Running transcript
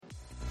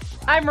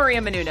I'm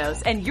Maria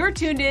Menounos, and you're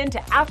tuned in to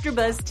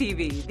AfterBuzz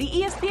TV, the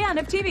ESPN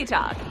of TV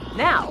talk.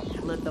 Now,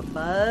 let the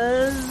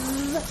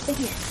buzz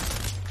begin.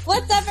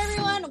 What's up,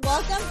 everyone?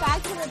 Welcome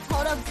back to the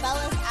Total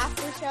Bellas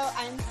After Show.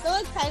 I'm so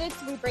excited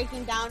to be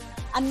breaking down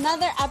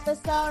another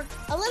episode.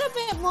 A little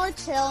bit more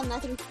chill,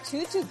 nothing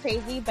too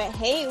crazy, but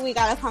hey, we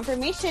got a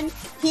confirmation.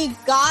 He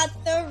got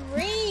the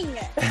ring.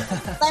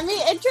 Let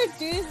me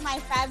introduce my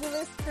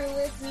fabulous crew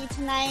with me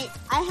tonight.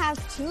 I have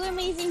two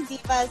amazing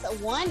divas.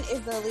 One is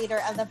the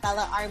leader of the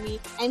Bella Army,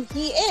 and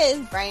he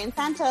is Brian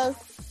Santos.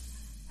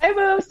 Hey,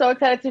 Boo. So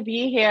excited to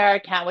be here.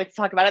 Can't wait to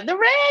talk about it. The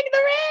ring!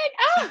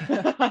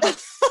 Ah!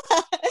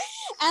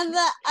 And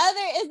the other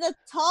is the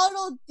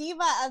total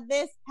diva of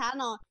this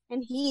panel,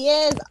 and he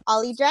is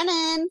Ollie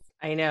Drennan.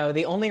 I know.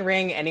 The only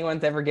ring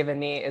anyone's ever given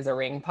me is a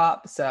ring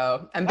pop,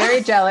 so I'm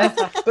very jealous,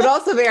 but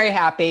also very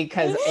happy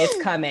because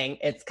it's coming.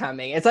 It's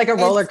coming. It's like a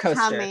roller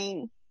coaster.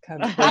 Coming.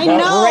 I know.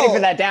 We're ready for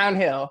that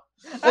downhill.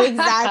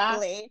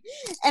 Exactly.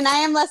 And I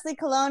am Leslie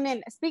Colon,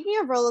 and speaking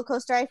of roller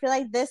coaster, I feel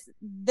like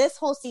this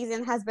whole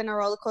season has been a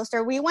roller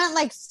coaster. We went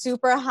like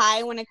super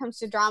high when it comes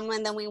to drama,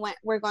 and then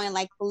we're going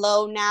like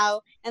low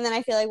now, and then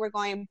I feel like we're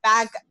going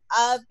back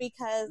up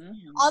because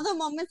all the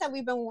moments that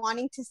we've been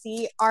wanting to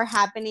see are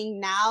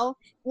happening now.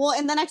 Well,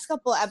 in the next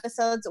couple of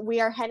episodes,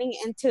 we are heading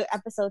into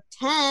episode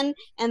 10,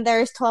 and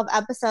there's 12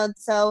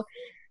 episodes, so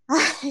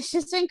it's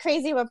just been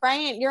crazy. But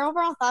Brian, your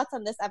overall thoughts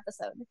on this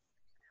episode?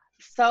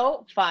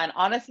 So fun.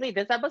 Honestly,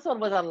 this episode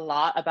was a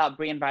lot about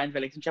Brie and Brian's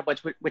relationship,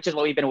 which is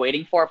what we've been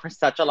waiting for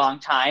such a long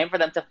time, for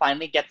them to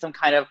finally get some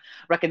kind of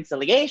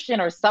reconciliation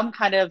or some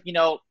kind of,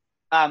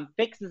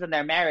 fixes in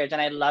their marriage.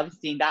 And I love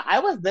seeing that. I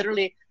was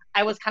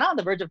kind of on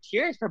the verge of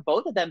tears for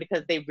both of them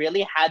because they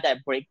really had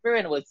that breakthrough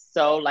and it was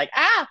so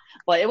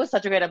but it was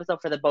such a great episode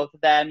for the both of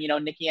them.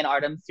 Nikki and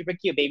Artem, super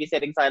cute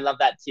babysitting. So I love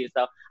that too.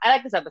 So I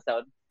like this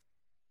episode.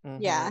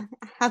 Mm-hmm. Yeah,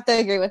 I have to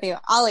agree with you.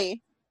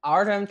 Ollie.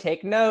 Artem,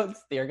 take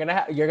notes. You're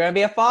gonna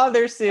be a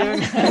father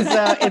soon.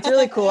 So it's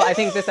really cool. I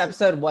think this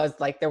episode was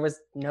like there was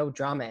no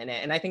drama in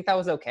it, and I think that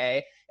was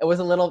okay. It was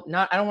a little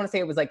I don't want to say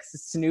it was like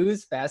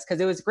snooze fest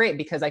because it was great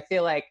because I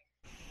feel like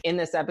in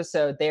this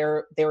episode they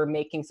were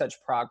making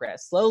such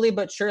progress slowly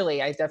but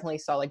surely. I definitely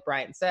saw, like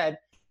Brian said,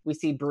 we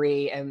see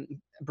Brie and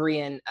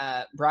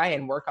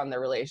Brian work on their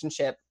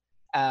relationship.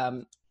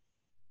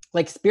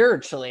 Like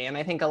spiritually, and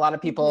I think a lot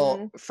of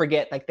people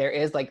forget like there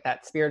is like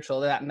that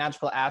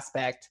magical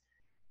aspect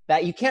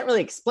that you can't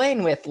really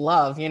explain with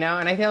love, and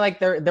I feel like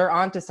they're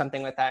onto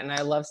something with that, and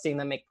I love seeing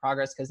them make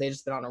progress because they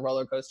just been on a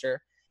roller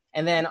coaster.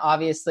 And then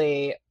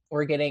obviously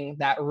we're getting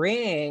that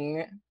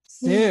ring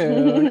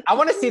soon. I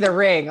want to see the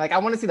ring, like I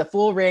want to see the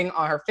full ring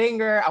on her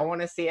finger. I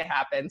want to see it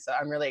happen, so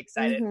I'm really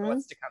excited for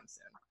what's to come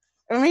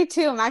soon. Me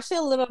too. I'm actually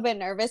a little bit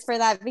nervous for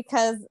that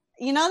because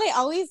they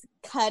always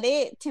cut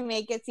it to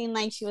make it seem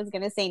like she was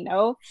going to say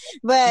no.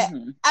 But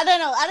I don't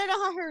know. I don't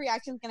know how her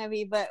reaction is going to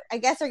be, but I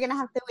guess we're going to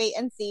have to wait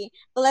and see.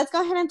 But let's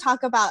go ahead and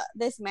talk about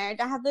this marriage.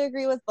 I have to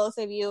agree with both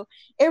of you.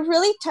 It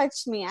really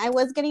touched me. I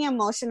was getting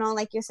emotional,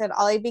 like you said,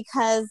 Ollie,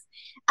 because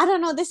I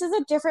don't know. This is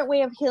a different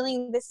way of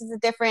healing.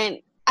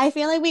 I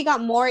feel like we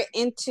got more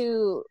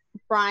into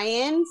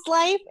Brian's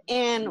life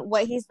and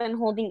what he's been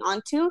holding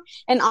on to.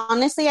 And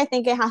honestly, I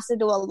think it has to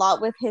do a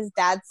lot with his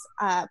dad's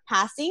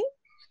passing.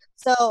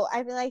 So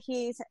I feel like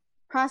he's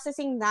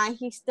processing that.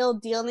 He's still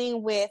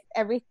dealing with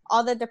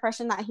all the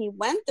depression that he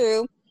went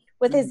through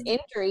with his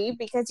injury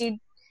because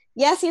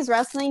he's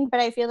wrestling,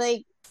 but I feel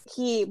like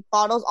he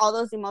bottles all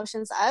those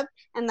emotions up,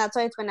 and that's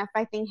why it's been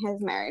affecting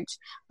his marriage.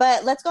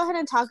 But let's go ahead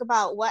and talk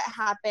about what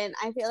happened.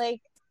 I feel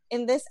like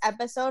in this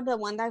episode, the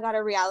one that got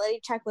a reality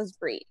check was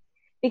Brie,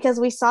 because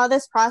we saw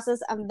this process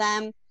of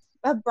them,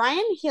 but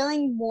Brian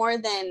healing more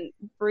than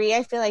Brie.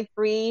 I feel like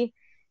Brie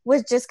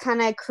was just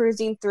kind of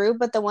cruising through,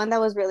 but the one that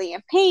was really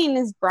in pain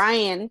is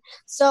Brian.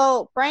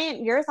 So,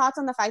 Brian, your thoughts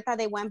on the fact that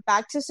they went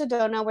back to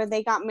Sedona where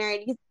they got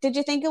married? Did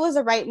you think it was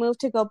the right move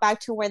to go back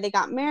to where they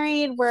got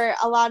married, where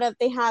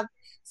they have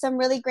some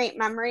really great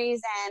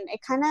memories, and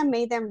it kind of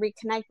made them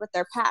reconnect with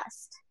their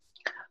past?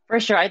 For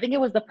sure. I think it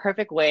was the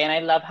perfect way. And I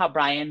love how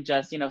Brian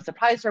just,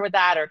 surprised her with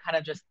that, or kind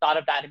of just thought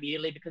of that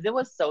immediately because it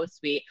was so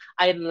sweet.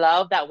 I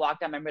love that walk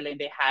down memory lane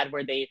they had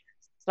where they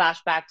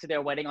flash back to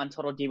their wedding on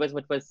Total Divas,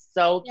 which was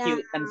so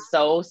cute and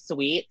so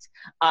sweet.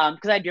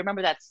 Because I do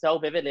remember that so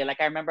vividly.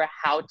 Like I remember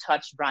how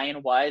touched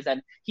Brian was,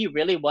 and he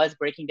really was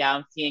breaking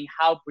down, seeing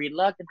how Brie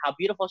looked and how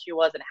beautiful she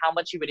was and how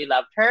much he really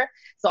loved her.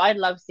 So I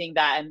love seeing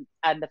that,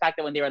 and the fact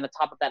that when they were on the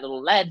top of that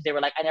little ledge, they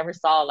were like, I never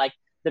saw like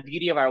the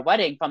beauty of our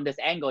wedding from this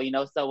angle,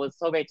 so it was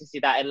so great to see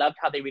that. I loved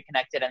how they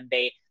reconnected and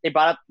they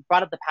brought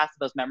up the past of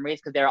those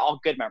memories because they're all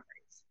good memories.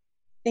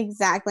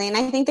 Exactly. And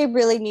I think they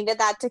really needed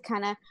that to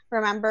kind of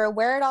remember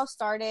where it all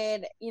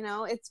started.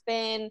 It's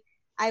been,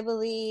 I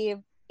believe,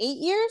 8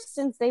 years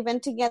since they've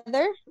been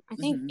together. I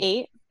think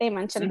 8. They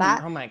mentioned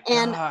that. Oh my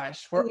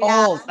gosh, we're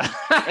old.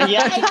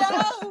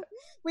 I know.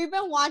 We've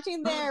been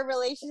watching their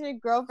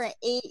relationship grow for 8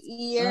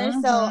 years.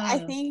 So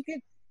I think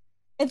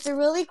it's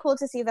really cool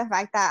to see the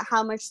fact that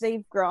how much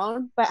they've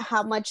grown, but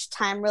how much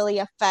time really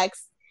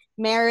affects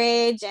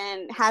marriage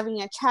and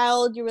having a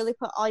child. You really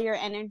put all your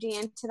energy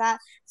into that.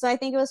 So I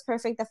think it was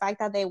perfect the fact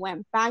that they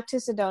went back to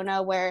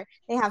Sedona, where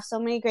they have so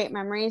many great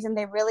memories and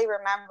they really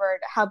remembered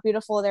how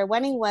beautiful their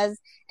wedding was.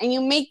 And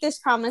you make this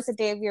promise the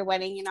day of your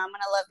wedding, you know, I'm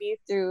going to love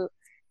you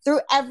through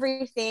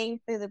everything,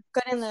 through the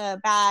good and the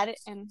bad,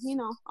 and you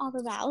know, all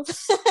the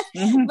vows.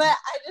 Mm-hmm. But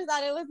I just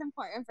thought it was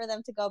important for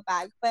them to go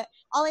back. But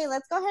Ollie,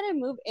 let's go ahead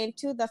and move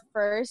into the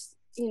first,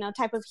 you know,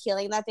 type of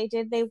healing that they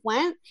did. They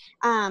went,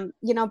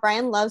 you know,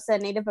 Brian loves the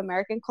Native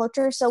American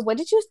culture. So what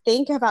did you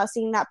think about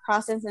seeing that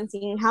process and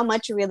seeing how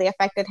much it really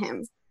affected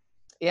him?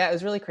 Yeah, it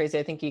was really crazy.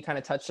 I think you kind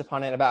of touched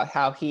upon it about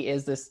how he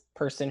is this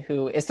person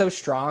who is so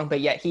strong,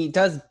 but yet he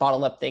does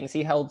bottle up things.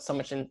 He held so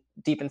much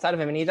deep inside of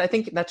him. And I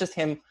think that's just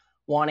him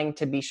wanting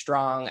to be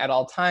strong at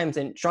all times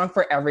and strong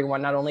for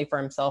everyone, not only for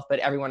himself, but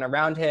everyone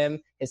around him,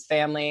 his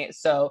family.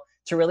 So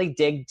to really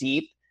dig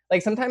deep,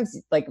 like sometimes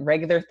like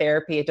regular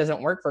therapy, it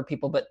doesn't work for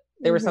people, but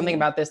there was something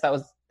about this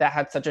that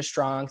had such a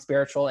strong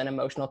spiritual and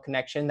emotional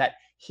connection that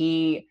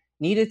he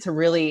needed to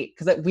really,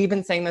 because we've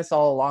been saying this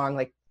all along,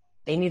 like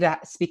they need to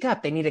speak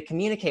up, they need to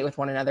communicate with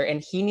one another.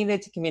 And he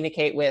needed to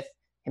communicate with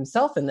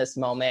himself in this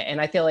moment.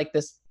 And I feel like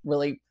this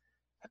really,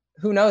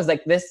 who knows,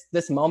 like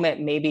this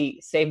moment maybe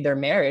saved their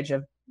marriage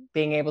of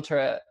being able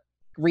to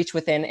reach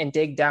within and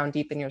dig down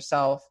deep in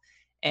yourself.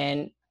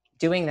 And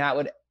doing that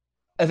would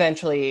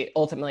eventually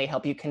ultimately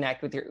help you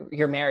connect with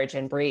your marriage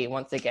and Brie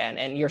once again,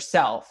 and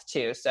yourself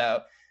too.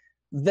 So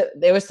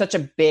it was such a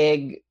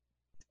big,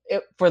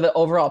 for the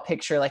overall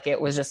picture, like it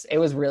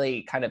was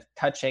really kind of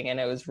touching, and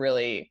it was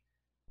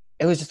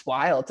just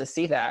wild to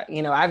see that.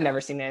 You know, I've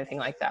never seen anything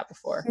like that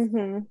before.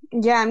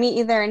 Yeah, me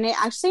either. And it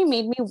actually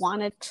made me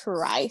want to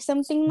try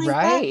something like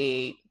that.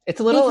 Right. It's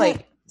a little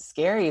like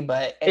scary,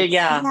 but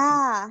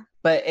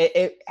but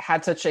it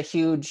had such a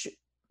huge,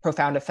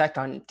 profound effect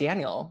on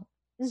Daniel.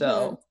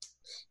 So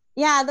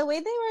yeah, the way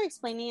they were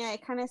explaining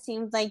it kind of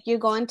seems like you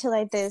go into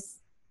like this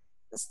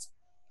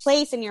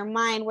place in your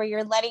mind where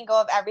you're letting go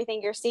of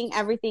everything, you're seeing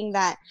everything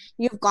that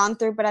you've gone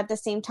through, but at the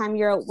same time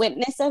you're a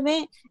witness of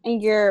it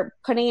and you're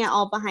putting it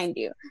all behind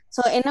you.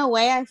 So in a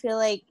way, I feel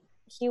like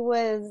he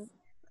was,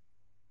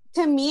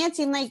 to me it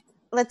seemed like,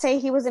 let's say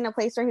he was in a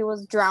place where he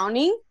was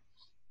drowning,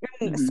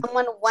 and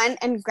someone went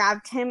and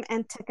grabbed him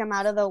and took him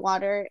out of the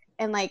water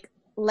and like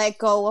let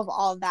go of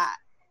all that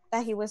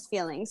he was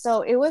feeling.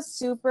 So it was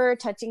super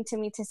touching to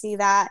me to see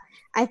that.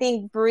 I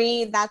think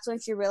Brie, that's when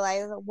she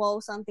realized, whoa,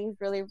 something's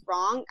really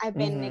wrong. I've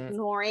been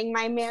ignoring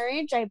my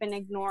marriage. I've been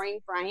ignoring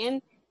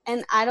Brian.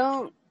 And I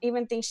don't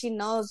even think she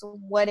knows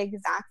what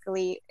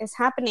exactly is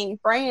happening.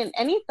 Brian,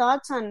 any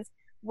thoughts on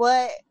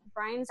what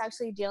Brian's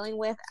actually dealing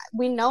with?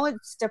 We know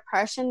it's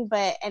depression,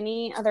 but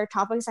any other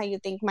topics that you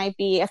think might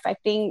be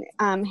affecting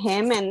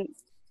him and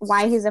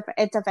why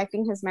it's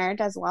affecting his marriage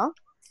as well?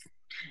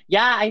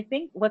 Yeah, I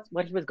think what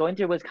he was going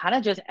through was kind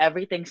of just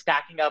everything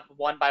stacking up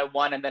one by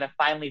one, and then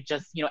finally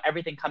just, you know,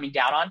 everything coming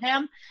down on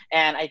him.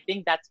 And I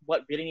think that's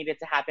what really needed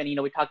to happen. You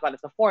know, we talked about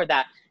this before,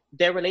 that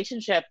their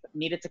relationship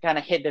needed to kind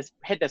of hit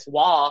this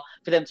wall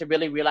for them to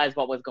really realize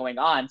what was going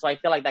on. So I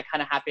feel like that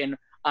kind of happened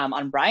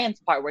on Brian's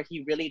part, where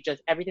he really just,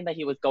 everything that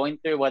he was going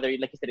through, whether,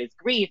 like you said, his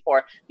grief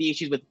or the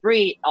issues with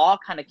Brie, all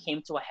kind of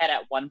came to a head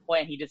at one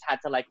point, and he just had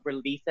to like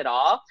release it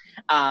all.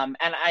 And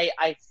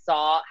I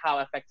saw how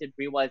affected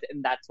Brie was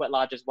in that sweat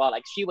lodge as well.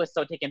 Like she was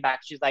so taken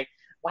back. She's like,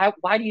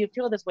 why do you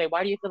feel this way?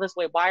 Why do you feel this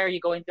way? Why are you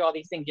going through all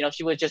these things? You know,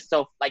 she was just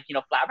so like, you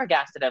know,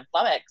 flabbergasted and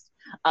flummoxed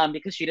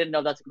because she didn't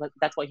know that's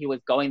what he was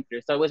going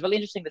through. So it was really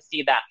interesting to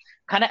see that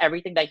kind of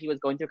everything that he was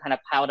going through kind of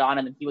piled on,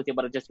 and then he was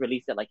able to just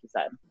release it, like you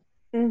said.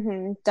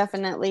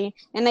 Definitely.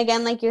 And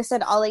again, like you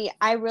said, Ollie,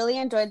 I really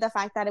enjoyed the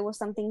fact that it was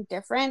something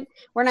different.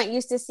 We're not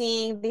used to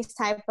seeing these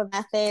type of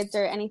methods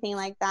or anything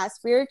like that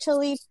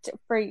spiritually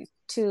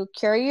to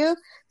cure you.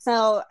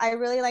 So I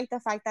really like the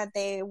fact that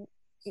they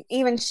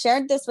even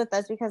shared this with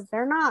us, because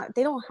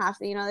they don't have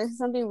to, you know, this is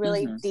something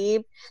really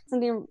deep,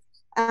 something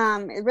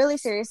really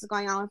serious is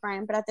going on with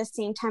Brian, but at the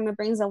same time it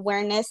brings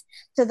awareness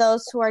to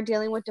those who are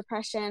dealing with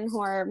depression,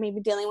 who are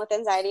maybe dealing with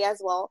anxiety as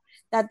well,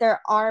 that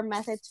there are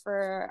methods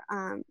for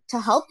to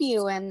help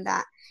you, and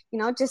that, you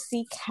know, just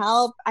seek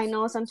help. I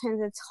know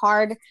sometimes it's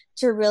hard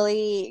to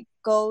really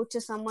go to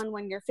someone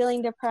when you're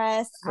feeling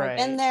depressed. I've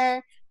been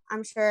there.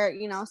 I'm sure,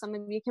 you know, some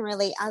of you can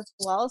relate as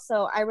well.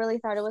 So I really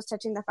thought it was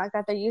touching, the fact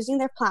that they're using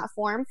their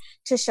platform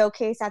to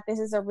showcase that this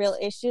is a real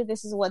issue.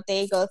 This is what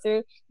they go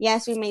through.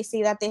 Yes, we may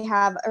see that they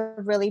have a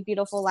really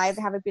beautiful life.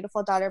 They have a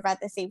beautiful daughter, but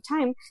at the same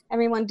time,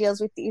 everyone deals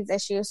with these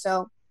issues.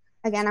 So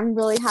again, I'm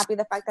really happy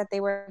the fact that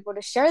they were able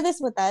to share this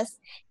with us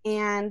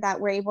and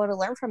that we're able to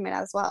learn from it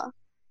as well.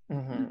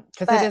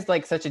 Because it is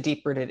like such a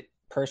deep-rooted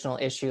personal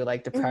issue,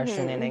 like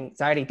depression and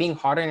anxiety, being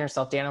hard on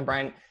yourself. Daniel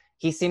Bryan,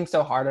 he seemed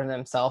so hard on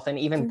himself, and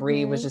even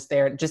Brie was just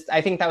there. Just,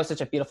 I think that was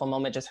such a beautiful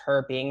moment, just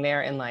her being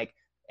there and like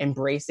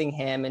embracing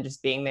him and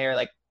just being there,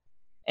 like,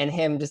 and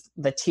him, just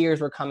the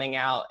tears were coming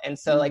out. And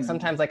so like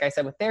sometimes, like I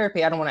said, with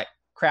therapy, I don't want to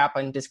crap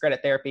and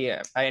discredit therapy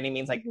by any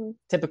means, like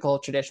typical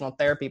traditional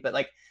therapy, but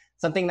like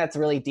something that's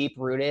really deep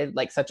rooted,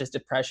 like such as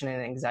depression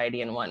and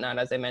anxiety and whatnot,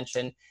 as I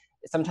mentioned,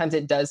 sometimes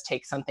it does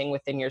take something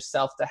within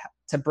yourself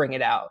to bring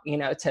it out, you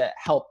know, to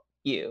help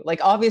you. Like,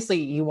 obviously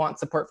you want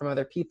support from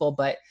other people,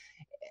 but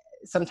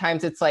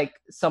sometimes it's like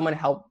someone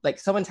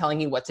telling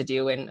you what to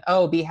do and,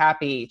 oh, be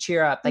happy,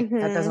 cheer up. Like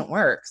that doesn't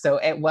work. So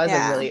it was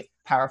a really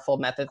powerful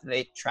method that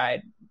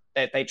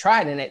they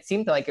tried, and it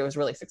seemed like it was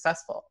really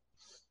successful.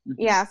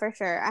 Yeah, for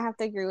sure. I have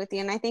to agree with you.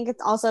 And I think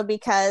it's also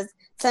because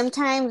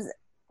sometimes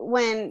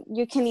when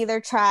you can either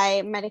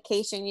try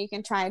medication, you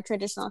can try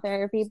traditional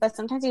therapy, but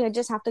sometimes you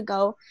just have to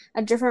go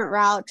a different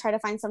route, try to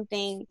find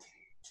something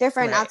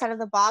different outside of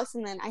the box.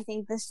 And then I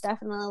think this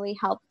definitely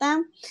helped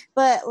them.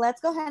 But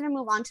let's go ahead and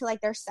move on to like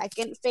their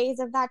second phase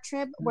of that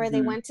trip, where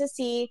they went to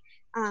see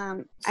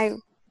I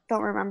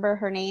don't remember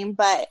her name,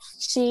 but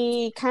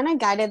she kind of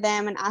guided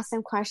them and asked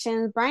them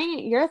questions. Brian,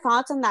 your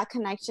thoughts on that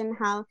connection,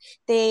 how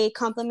they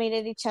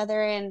complimented each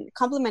other and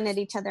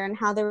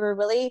how they were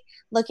really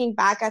looking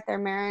back at their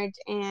marriage,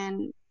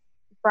 and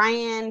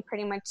Brian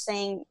pretty much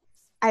saying,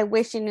 I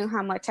wish you knew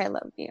how much I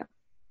loved you.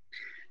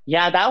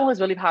 Yeah, that one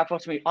was really powerful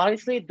to me.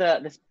 Honestly,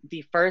 the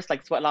first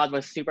like Sweat Lodge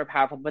was super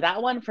powerful, but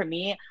that one for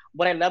me,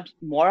 what I loved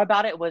more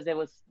about it was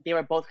they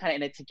were both kind of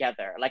in it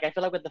together. Like I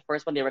feel like with the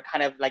first one, they were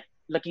kind of like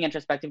looking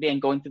introspectively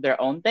and going through their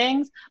own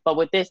things, but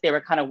with this, they were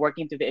kind of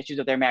working through the issues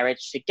of their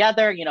marriage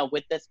together, you know,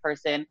 with this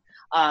person.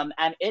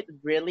 And it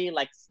really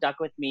like stuck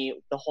with me,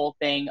 the whole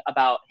thing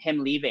about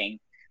him leaving,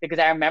 because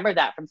I remember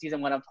that from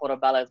season 1 of Total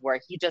Bellas, where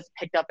he just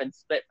picked up and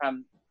split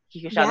from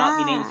He Who Shall Not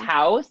Be Named's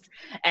house.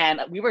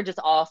 And we were just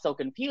all so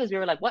confused. We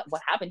were like, what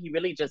happened? He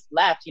really just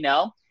left, you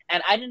know?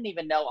 And I didn't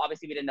even know,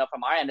 obviously we didn't know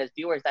from our end as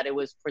viewers, that it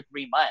was for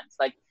 3 months.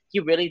 Like he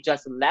really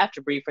just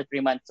left Brie for 3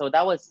 months. So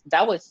that was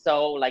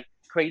so like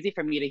crazy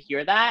for me to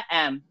hear that.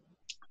 And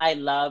I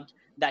loved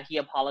that he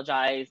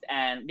apologized.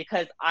 And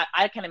because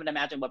I can't even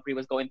imagine what Brie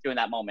was going through in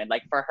that moment.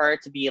 Like for her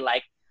to be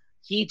like,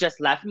 he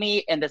just left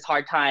me in this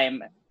hard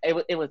time.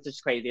 It was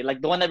just crazy.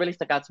 Like the one that really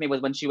stuck out to me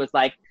was when she was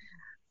like,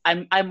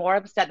 I'm more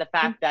upset the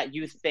fact that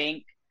you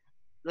think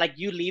like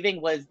you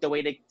leaving was the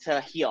way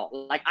to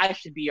heal. Like I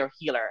should be your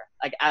healer.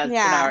 Like as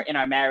in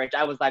our marriage,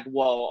 I was like,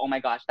 whoa, oh my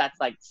gosh, that's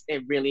like,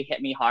 it really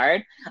hit me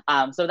hard.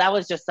 So that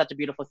was just such a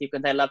beautiful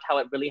sequence. I loved how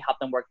it really helped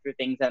them work through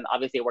things, and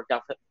obviously it worked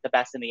out the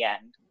best in the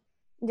end.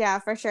 Yeah,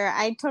 for sure.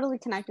 I totally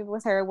connected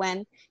with her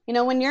when, you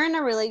know, when you're in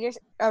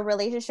a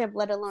relationship,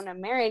 let alone a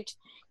marriage,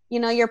 you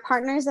know, your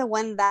partner is the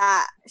one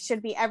that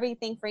should be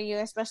everything for you,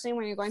 especially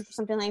when you're going through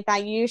something like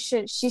that.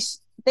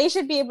 They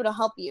should be able to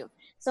help you.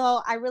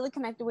 So I really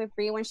connected with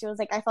Brie when she was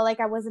like, I felt like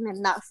I wasn't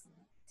enough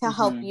to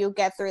help you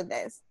get through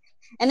this.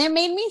 And it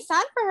made me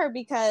sad for her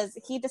because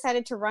he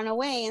decided to run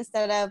away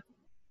instead of,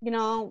 you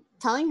know,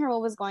 telling her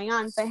what was going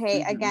on. But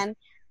hey, again,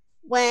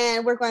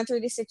 when we're going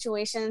through these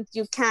situations,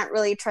 you can't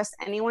really trust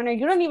anyone, or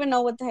you don't even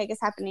know what the heck is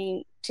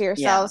happening to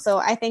yourself. So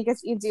I think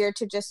it's easier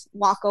to just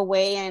walk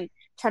away and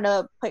try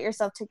to put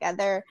yourself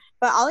together.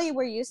 But Ollie,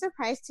 were you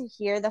surprised to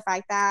hear the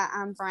fact that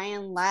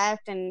Brian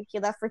left and he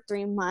left for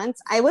 3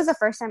 months? It was the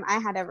first time I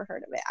had ever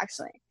heard of it,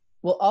 actually.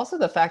 Well, also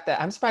the fact that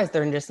I'm surprised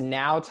they're just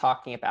now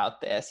talking about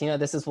this. You know,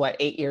 this is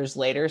 8 years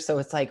later. So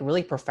it's like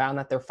really profound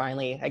that they're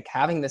finally like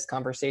having this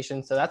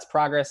conversation. So that's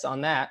progress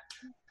on that.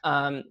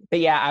 But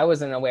yeah, I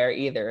wasn't aware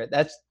either.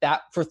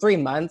 That for 3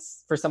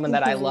 months for someone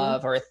that I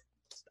love, or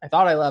I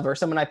thought I love, or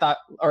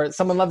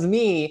someone loves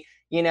me,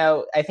 you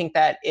know, I think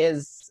that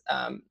is,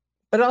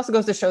 but it also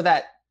goes to show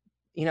that,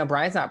 you know,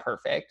 Brian's not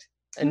perfect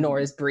and nor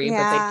is Brie,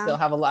 but they still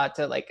have a lot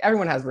to like,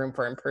 everyone has room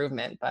for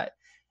improvement, but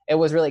it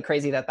was really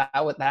crazy that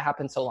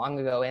happened so long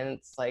ago. And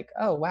it's like,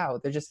 oh, wow,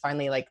 they're just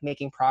finally like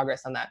making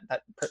progress on that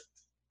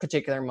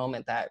particular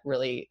moment that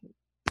really,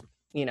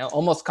 you know,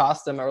 almost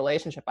cost them a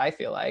relationship, I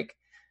feel like.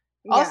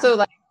 Yeah. Also,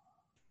 like,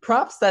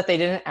 props that they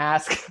didn't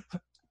ask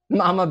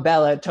Mama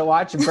Bella to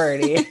watch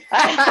Birdie. Because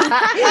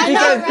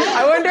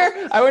I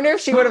wonder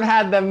if she would have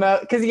had them,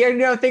 because you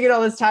know, thinking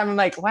all this time, I'm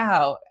like,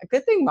 wow, a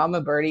good thing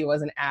Mama Birdie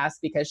wasn't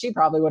asked, because she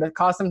probably would have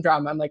caused some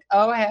drama. I'm like,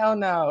 oh hell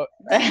no,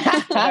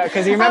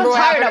 because you remember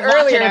what happened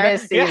earlier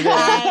this season.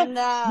 I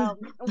know.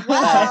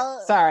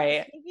 Well, sorry,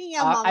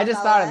 I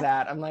just thought of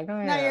that. I'm like, oh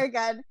yeah. No, you're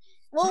good.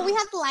 Well, we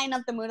have to line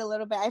up the mood a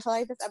little bit. I feel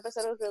like this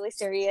episode was really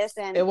serious,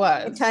 and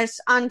it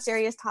touched on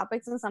serious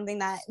topics and something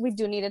that we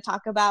do need to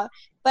talk about.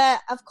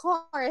 But of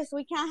course,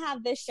 we can't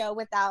have this show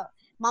without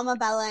Mama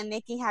Bella and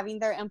Nikki having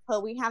their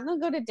input. We have them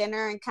go to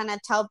dinner and kind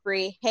of tell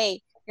Brie, hey,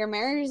 your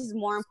marriage is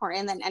more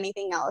important than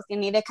anything else. You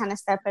need to kind of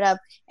step it up.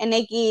 And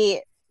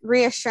Nikki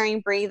reassuring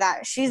Brie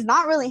that she's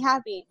not really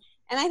happy.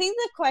 And I think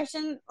the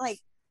question, like,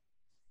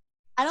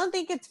 I don't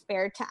think it's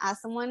fair to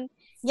ask someone.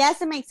 Yes,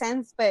 it makes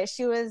sense, but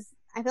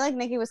I feel like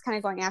Nikki was kind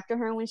of going after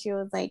her when she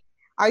was like,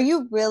 are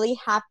you really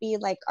happy?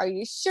 Like, are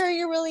you sure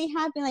you're really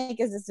happy?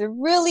 Like, is this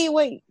really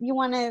what you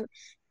want to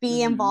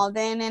be involved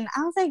in? And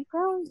I was like,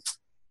 girl,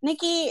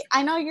 Nikki,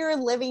 I know you're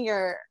living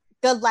your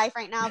good life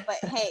right now, but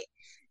hey,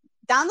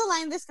 down the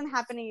line, this can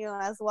happen to you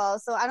as well.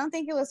 So I don't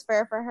think it was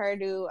fair for her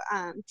to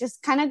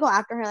just kind of go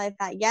after her like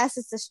that. Yes,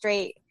 it's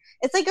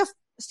like a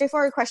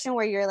straightforward question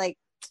where you're like,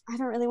 I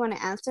don't really want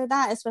to answer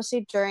that,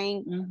 especially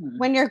during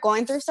when you're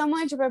going through so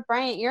much. But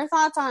Brian, your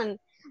thoughts on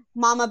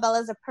Mama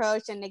Bella's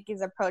approach and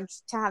Nikki's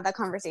approach to have that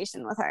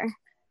conversation with her.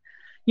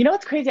 You know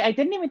what's crazy? I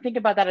didn't even think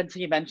about that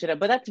until you mentioned it,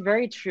 but that's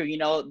very true.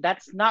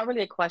 That's not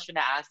really a question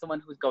to ask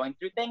someone who's going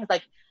through things.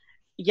 Like,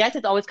 yes,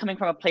 it's always coming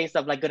from a place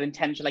of like good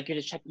intention. Like, you're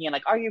just checking in,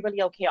 like, are you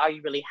really okay? Are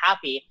you really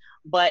happy?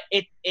 But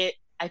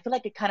I feel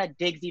like it kind of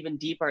digs even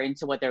deeper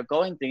into what they're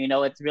going through.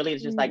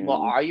 It's just like,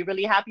 well, are you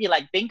really happy?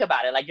 Like, think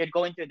about it. Like, you're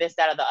going through this,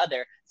 that, or the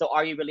other. So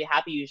are you really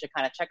happy? You should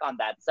kind of check on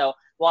that. So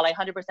while I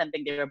 100%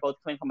 think they were both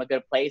coming from a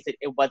good place, it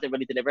wasn't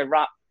really delivered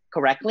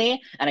correctly.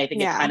 And I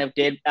think it kind of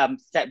did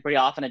set Brie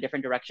off in a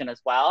different direction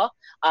as well.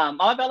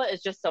 Mama Bella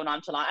is just so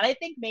nonchalant. And I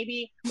think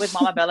maybe with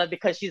Mama Bella,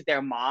 because she's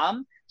their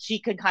mom, she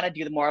can kind of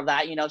do more of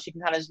that. She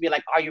can kind of just be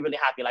like, are you really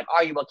happy? Like,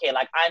 are you okay?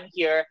 Like, I'm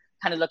here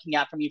kind of looking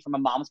out from you from a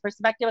mom's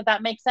perspective, if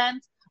that makes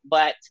sense.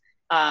 But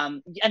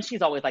and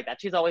she's always like that.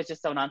 She's always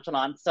just so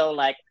nonchalant. So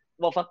like,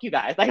 well, fuck you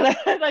guys. Like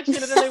she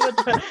literally would,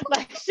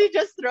 like, she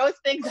just throws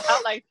things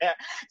out like that.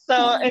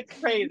 So it's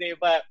crazy.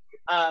 But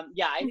I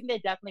think they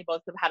definitely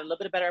both have had a little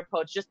bit of better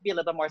approach, just to be a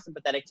little bit more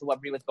sympathetic to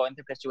what Brie was going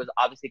through, because she was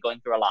obviously going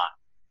through a lot.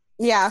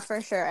 Yeah, for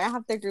sure. I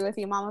have to agree with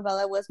you. Mama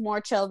Bella was more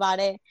chill about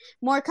it,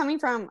 more coming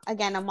from,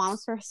 again, a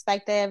mom's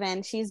perspective,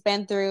 and she's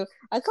been through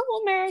a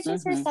couple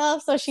marriages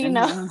herself, so she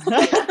knows.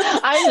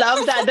 I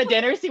love that. The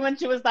dinner scene when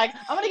she was like,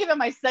 I'm going to give him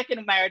my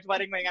second marriage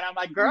wedding ring, and I'm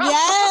like, girl.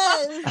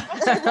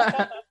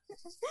 Yes!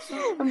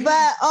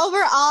 But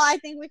overall, I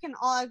think we can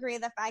all agree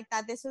the fact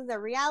that this was a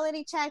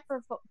reality check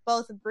for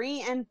both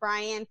Brie and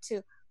Brian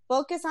to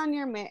focus on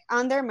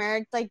their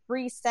marriage. Like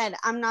Brie said,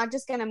 I'm not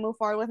just gonna move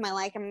forward with my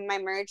life and my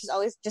marriage is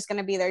always just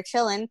gonna be there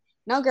chilling.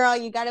 No, girl,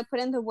 you got to put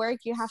in the work.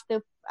 You have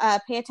to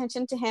pay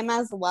attention to him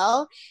as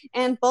well,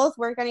 and both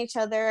work on each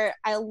other.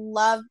 I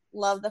love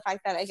the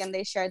fact that, again,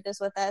 they shared this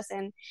with us,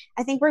 and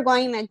I think we're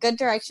going in a good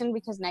direction,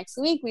 because next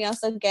week we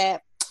also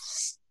get,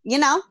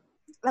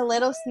 a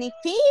little sneak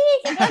peek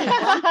into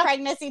one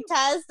pregnancy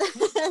test. Let's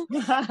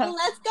go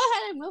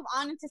ahead and move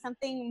on into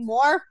something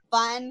more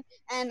fun,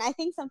 and I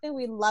think something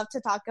we love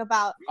to talk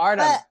about.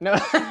 Artem. No.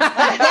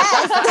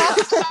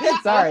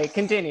 Yes. Sorry,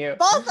 continue.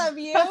 Both of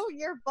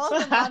you're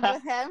both involved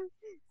with him.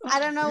 I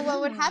don't know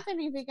what would happen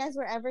if you guys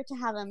were ever to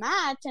have a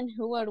match, and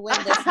who would win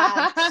this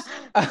match.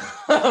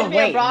 It'd be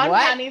a Braun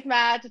panties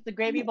match. It's a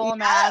gravy bowl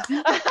match.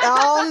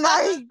 Oh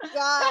my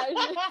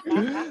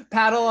gosh.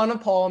 Paddle on a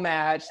pole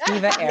match.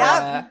 Diva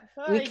era.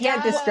 We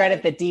can't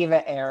discredit the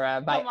Diva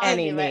era by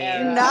any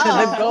means. No.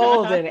 The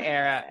golden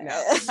era.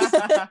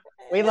 No.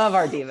 We love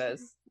our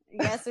divas.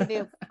 Yes, we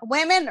do.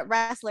 Women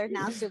wrestlers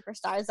now,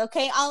 superstars.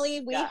 Okay, Ollie,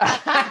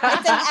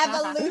 it's an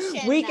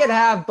evolution. We could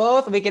have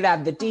both. We could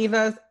have the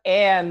divas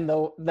and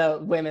the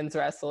women's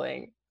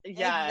wrestling.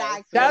 Yeah.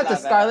 Exactly. Shout out to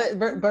Scarlett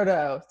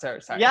Bordeaux.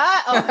 Sorry.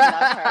 Yeah. Oh, I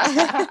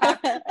love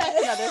her.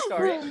 That's another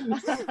story.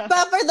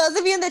 But for those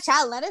of you in the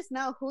chat, let us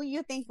know who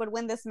you think would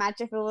win this match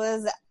if it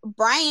was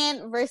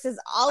Brian versus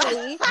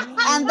Ollie,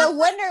 and the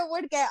winner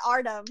would get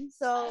Artem.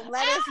 So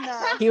let us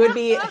know. He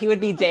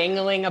would be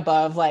dangling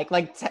above like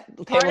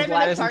tables,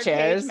 ladders, and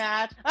chairs.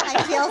 Match.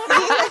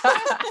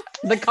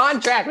 The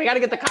contract. We got to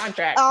get the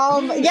contract.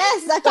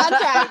 Yes, the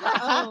contract.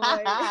 Oh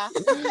my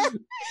God.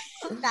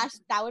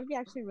 That would be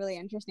actually really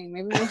interesting.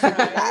 Maybe we should do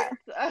that.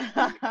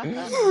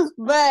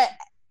 But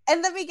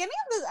in the beginning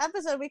of this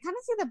episode, we kind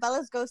of see the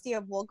Bella's ghosty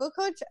of vocal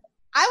coach.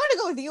 I want to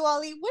go with you,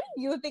 Ollie. What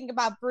do you think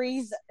about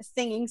Brie's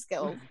singing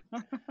skills?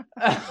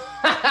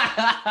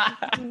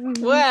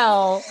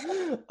 Well,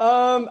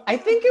 I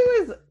think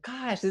it was,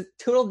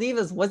 Total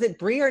Divas. Was it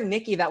Brie or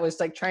Nikki that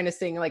was like trying to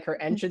sing like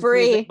her entrance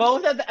music?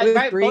 Both of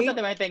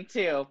them, I think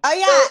too. Oh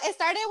yeah, it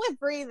started with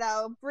Brie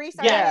though. Brie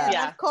started,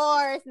 of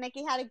course.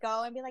 Nikki had to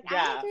go and be like,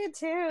 I do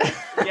too.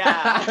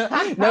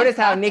 Yeah. Notice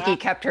how Nikki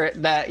kept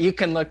the "you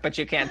can look but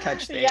you can't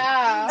touch" thing.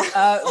 Yeah.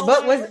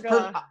 But was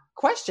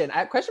question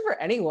for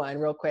anyone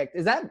real quick,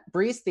 is that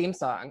Brie's theme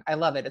song? I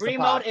love it. It's Brie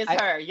Mode is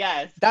her,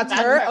 yes. That's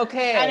her?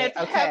 Okay. And it's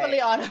heavily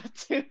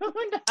auto-tuned.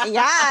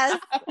 Yes.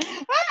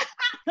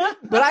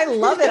 But I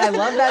love it. I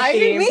love that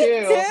theme. Me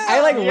too. I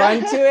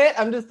run to it.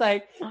 I'm just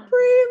like,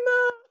 Brie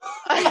Mode.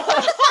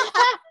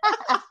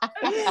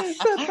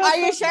 Are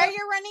you sure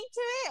you're running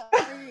to it?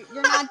 Or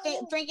you're not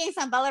drinking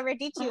some Bella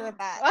Radici with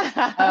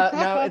that?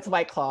 No, it's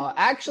White Claw.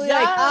 Actually,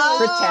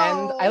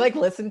 pretend. I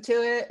listen to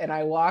it and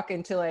I walk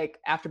into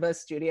AfterBuzz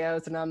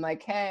Studios and I'm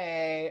like,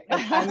 hey,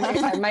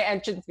 I'm my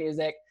entrance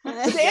music. To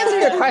answer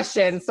your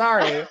question,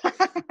 sorry.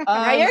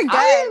 You're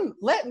good.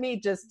 Let me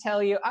just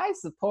tell you, I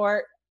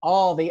support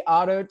all the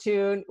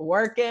auto-tune.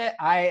 Work it.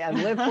 I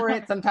live for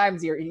it.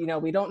 Sometimes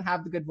we don't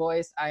have the good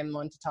voice. I'm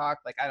one to talk.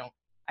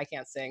 I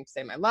can't sing to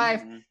save my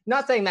life. Mm-hmm.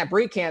 Not saying that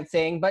Brie can't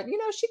sing, but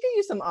she could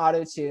use some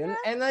auto-tune.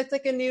 And that's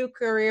like a new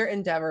career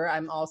endeavor.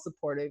 I'm all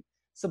supportive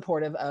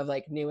supportive of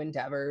like new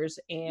endeavors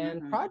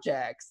and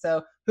projects.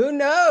 So who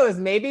knows?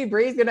 Maybe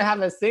Bree's gonna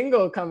have a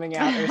single coming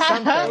out or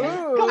something.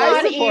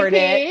 I support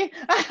it.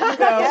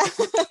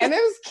 And it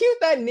was cute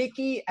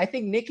that I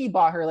think Nikki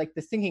bought her like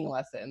the singing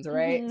lessons,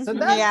 right? So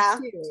that's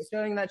cute,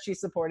 showing that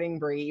she's supporting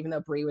Bree, even though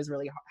Bree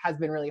has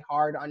been really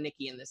hard on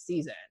Nikki in this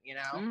season, you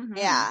know?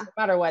 Yeah.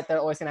 No matter what, they're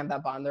always gonna have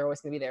that bond. They're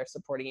always gonna be there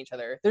supporting each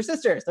other. They're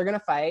sisters. They're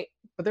gonna fight,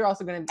 but they're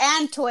also gonna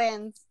and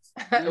twins.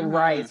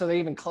 Right. So they're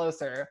even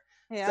closer.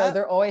 So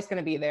they're always going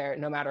to be there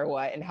no matter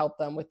what and help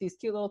them with these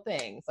cute little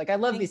things. Like I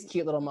love these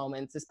cute little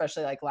moments,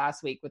 especially like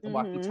last week with the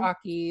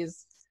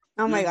walkie-talkies.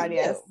 Oh my God,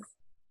 yes.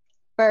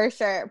 For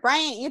sure.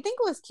 Brian, you think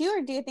it was cute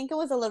or do you think it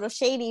was a little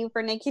shady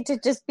for Nikki to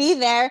just be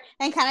there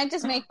and kind of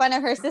just make fun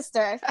of her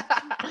sister?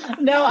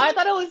 No, I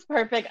thought it was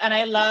perfect. And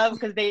I love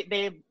because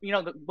they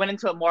went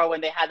into it more when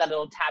they had that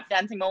little tap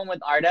dancing moment with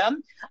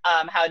Artem.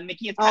 How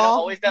Nikki is kind of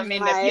always the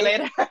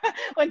manipulator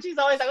when she's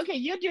always like, okay,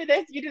 you do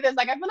this.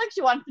 Like, I feel like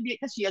she wants to be,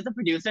 because she is a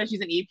producer.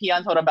 She's an EP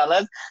on Total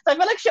Bellas. So I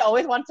feel like she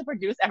always wants to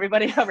produce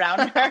everybody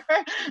around her.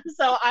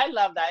 So I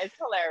love that. It's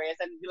hilarious.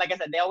 And like I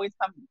said, they always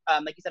come,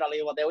 like you said,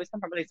 Ali, they always come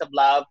from a place of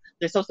love.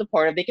 They're so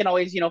supportive. They can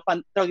always,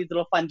 throw these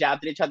little fun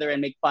jabs at each other and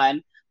make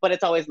fun, but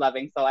it's always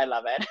loving. So I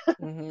love it.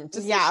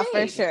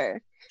 For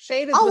sure.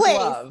 Shade is with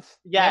love.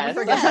 Yes.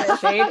 Never forget that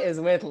shade is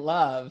with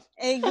love.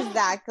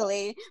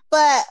 Exactly.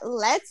 But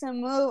let's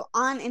move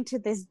on into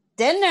this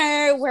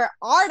dinner where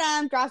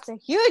Artem drops a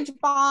huge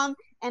bomb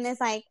and is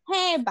like,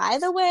 hey, by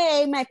the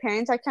way, my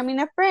parents are coming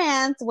to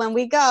France when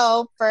we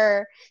go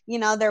for,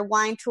 their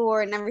wine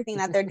tour and everything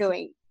that they're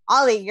doing.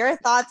 Ollie, your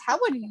thoughts? How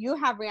would you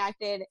have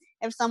reacted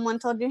if someone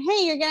told you,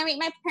 hey, you're going to meet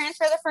my parents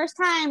for the first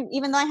time,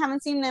 even though I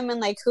haven't seen them in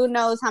like who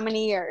knows how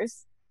many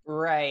years?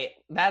 Right.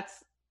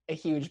 That's a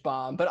huge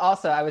bomb. But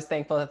also, I was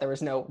thankful that there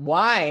was no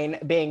wine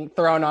being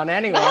thrown on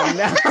anyone. On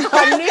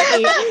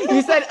Nikki.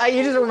 You said,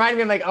 you just reminded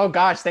me, I'm like, oh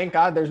gosh, thank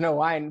God there's no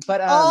wine.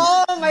 But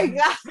oh my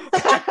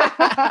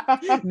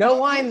God. No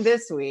wine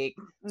this week.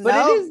 But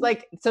it is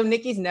like, so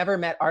Nikki's never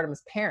met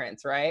Artem's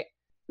parents, right?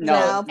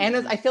 No. And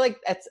I feel like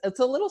it's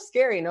a little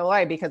scary, no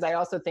lie, because I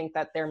also think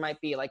that there might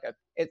be like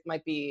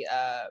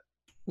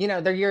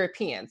they're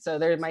European. So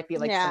there might be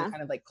like some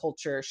kind of like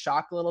culture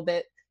shock a little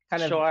bit,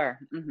 kind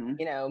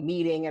of,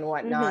 meeting and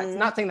whatnot. It's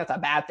not saying that's a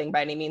bad thing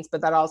by any means,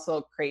 but that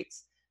also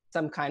creates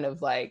some kind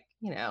of like,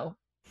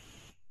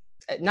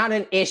 not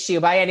an issue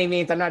by any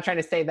means. I'm not trying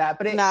to say that,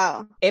 but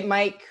it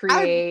might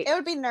create. It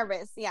would be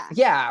nervous. Yeah.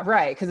 Yeah.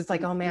 Right. Because it's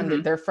like, oh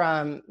man, they're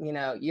from,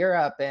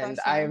 Europe and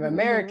I'm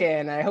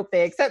American. I hope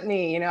they accept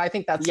me. I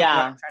think that's what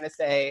I'm trying to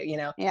say,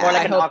 Or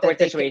like an awkward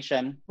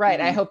situation. Right.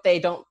 I hope they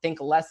don't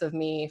think less of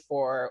me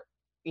for,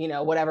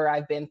 whatever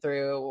I've been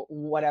through,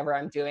 whatever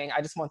I'm doing.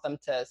 I just want them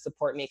to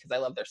support me because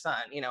I love their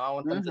son. I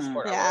want them to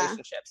support our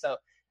relationship. So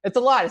it's a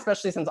lot,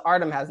 especially since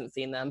Artem hasn't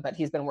seen them, but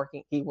he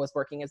was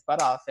working his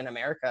butt off in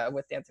America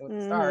with Dancing with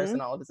the Stars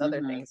and all of his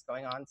other things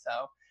going on.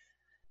 So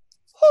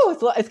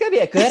it's going to be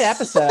a good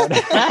episode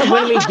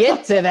when we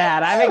get to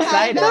that. I'm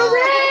excited.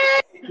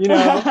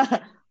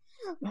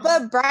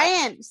 But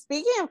Brian,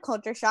 speaking of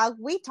culture shock,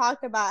 we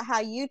talked about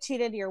how you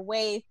cheated your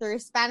way through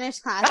Spanish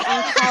class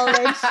in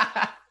college.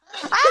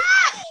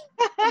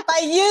 By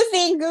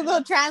using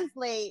Google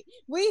Translate.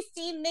 We've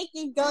seen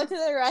Nikki go to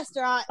the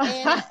restaurant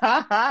and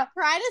try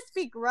to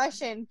speak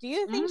Russian. Do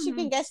you think she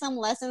can get some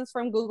lessons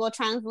from Google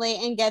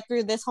Translate and get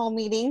through this whole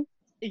meeting?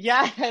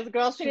 Yes,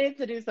 girl, she needs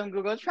to do some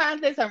Google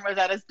Translate, some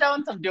Rosetta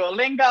Stone, some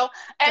Duolingo,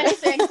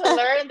 anything to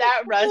learn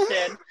that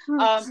Russian.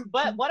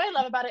 But what I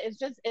love about it is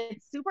just,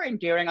 it's super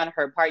endearing on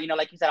her part.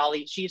 Like you said,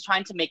 Ollie, she's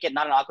trying to make it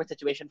not an awkward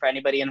situation for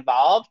anybody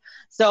involved.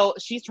 So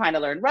she's trying to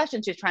learn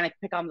Russian. She's trying to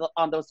pick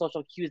on those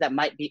social cues that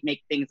might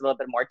make things a little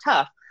bit more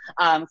tough.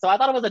 So I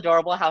thought it was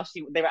adorable how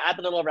they were at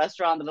the little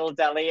restaurant, the little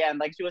deli, and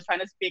like she was trying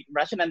to speak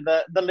Russian, and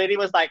the lady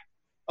was like,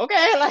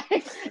 okay, like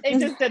it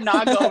just did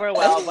not go over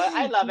well, but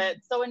I love it.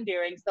 So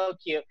endearing, so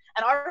cute.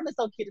 And Artem is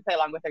so cute to play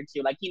along with her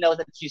too. Like he knows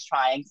that she's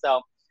trying.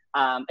 So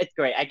it's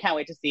great. I can't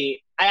wait to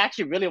see. I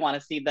actually really want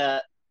to see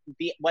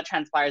what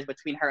transpires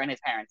between her and his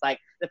parents. Like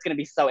it's going to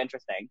be so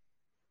interesting.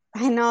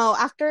 I know.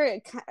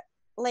 After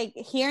like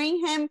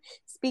hearing him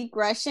speak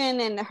Russian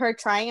and her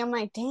trying, I'm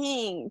like,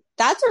 dang,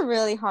 that's a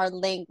really hard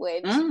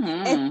language.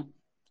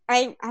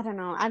 I don't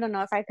know. I don't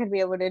know if I could be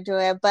able to do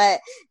it, but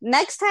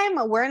next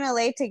time we're in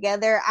LA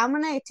together, I'm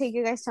going to take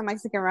you guys to a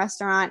Mexican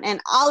restaurant,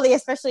 and Ollie,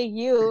 especially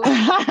you,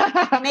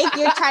 make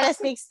you try to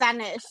speak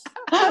Spanish.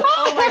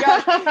 Oh my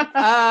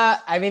God.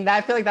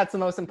 I feel like that's the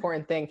most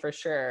important thing for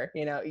sure.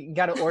 You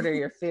got to order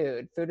your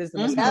food. Food is the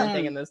most important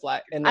thing in this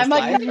life. I'm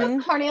like,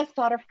 carne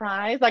asada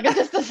fries. Like it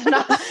just does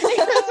not.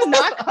 does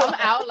not come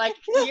out like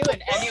you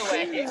in any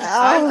way.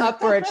 I'm up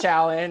for a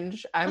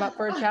challenge.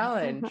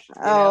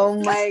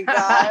 Oh my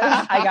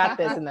gosh. I got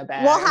this in the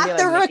bag. We'll have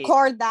to Nikki.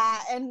 record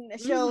that and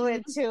show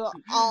it to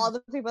all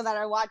the people that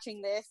are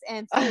watching this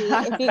and see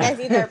if you guys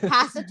either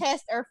pass the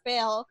test or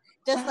fail.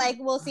 Just like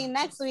we'll see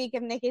next week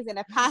if Nikki's going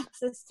to pass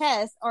this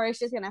test or if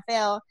she's going to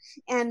fail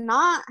and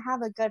not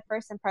have a good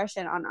first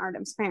impression on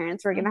Artem's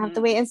parents. We're going to have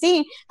to wait and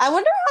see. I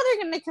wonder how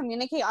they're going to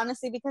communicate,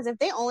 honestly, because if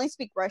they only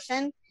speak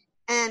Russian,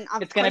 and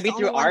it's going to be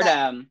through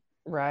Artem.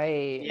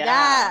 Right.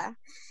 Yeah.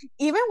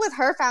 Even with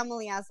her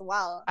family as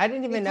well. I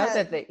didn't even know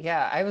that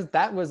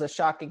that was a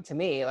shocking to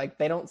me. Like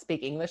they don't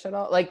speak English at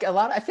all. Like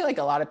I feel like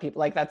a lot of people,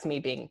 like that's me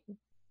being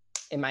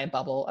in my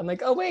bubble. I'm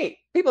like, oh wait,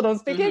 people don't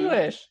speak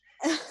English.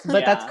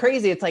 But that's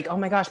crazy. It's like, oh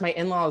my gosh, my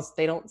in-laws,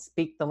 they don't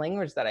speak the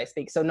language that I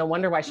speak. So no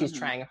wonder why she's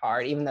trying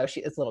hard, even though it's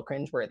a little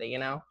cringeworthy, you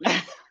know?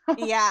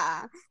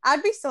 Yeah.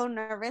 I'd be so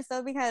nervous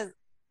though, because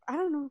I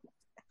don't know.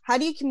 How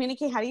do you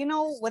communicate? How do you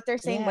know what they're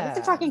saying? What if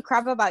they're talking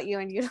crap about you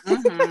and you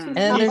don't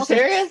and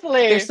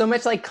seriously, there's so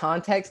much like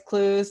context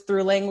clues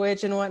through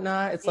language and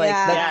whatnot. It's like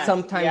that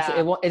sometimes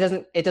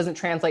it doesn't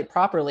translate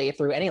properly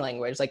through any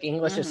language. Like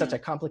English is such a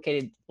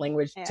complicated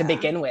language to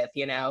begin with,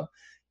 you know.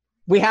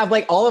 We have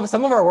like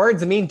some of our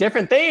words mean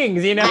different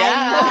things, you know?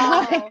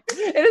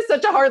 It is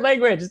such a hard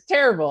language. It's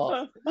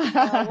terrible.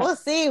 We'll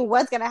see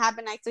what's going to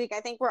happen next week. I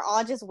think we're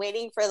all just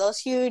waiting for those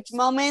huge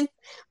moments.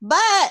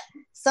 But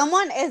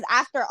someone is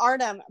after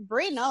Artem.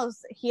 Brie knows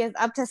he is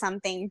up to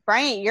something.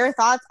 Bryant, your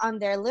thoughts on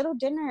their little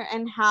dinner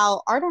and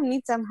how Artem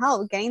needs some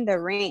help getting the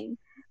ring?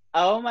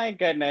 Oh my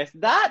goodness.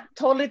 That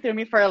totally threw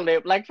me for a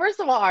loop. Like,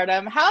 first of all,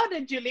 Artem, how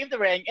did you leave the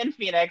ring in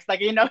Phoenix? Like,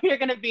 you know, you're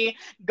going to be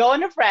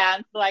going to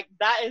France. Like,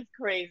 that is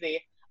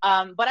crazy.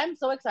 But I'm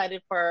so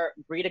excited for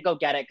Brie to go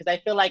get it because I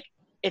feel like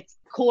it's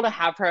cool to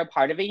have her a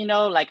part of it, you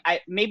know? Like,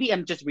 maybe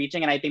I'm just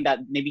reaching and I think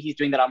that maybe he's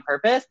doing that on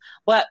purpose.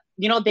 But,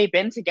 you know, they've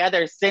been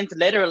together since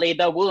literally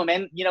the womb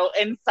and, you know,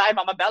 inside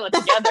Mama Bella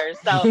together.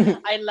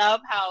 So I love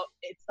how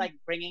it's like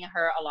bringing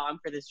her along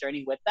for this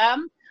journey with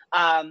them.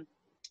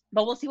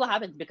 But we'll see what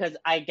happens because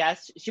I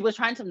guess she was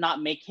trying to not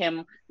make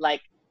him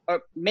like,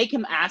 or make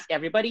him ask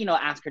everybody, you know,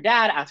 ask her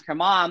dad, ask her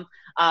mom.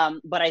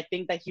 But I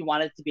think that he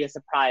wanted it to be a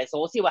surprise. So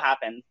we'll see what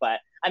happens. But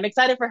I'm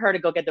excited for her to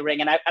go get the ring.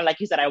 And I like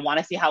you said, I want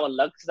to see how it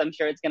looks because I'm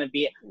sure it's going to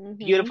be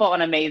beautiful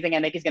and amazing.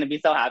 And Nikki's going to be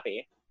so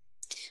happy.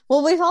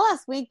 Well, we saw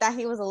last week that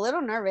he was a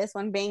little nervous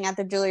when being at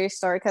the jewelry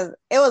store because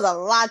it was a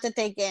lot to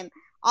take in.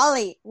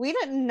 Ollie, we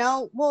didn't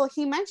know. Well,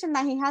 he mentioned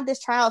that he had this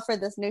trial for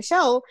this new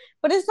show,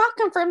 but it's not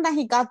confirmed that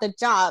he got the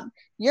job.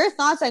 Your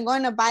thoughts on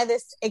going to buy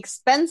this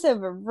expensive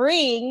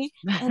ring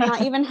and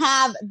not even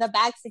have the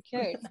bag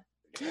secured?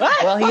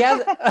 Well,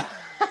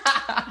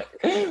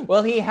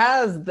 he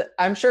has.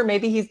 I'm sure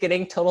maybe he's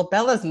getting Total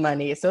Bella's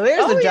money. So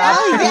there's a job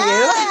for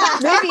you.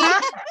 Maybe.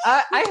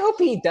 I hope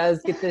he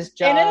does get this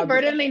job.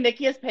 Inadvertently,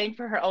 Nikki is paying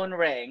for her own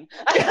ring.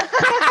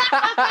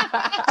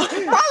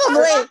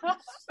 Probably.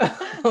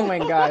 Oh my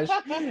gosh.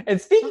 And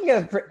speaking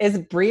of, is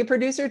Brie a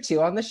producer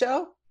too on the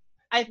show?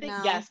 I think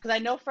yes, because I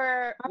know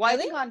I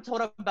think on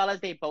Total Bellas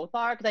they both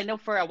are, because I know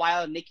for a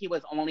while Nikki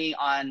was only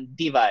on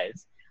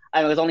Divas.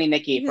 It was only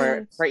Nikki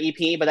for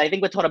EP, but I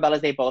think with Total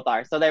Bellas they both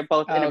are. So they're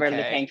both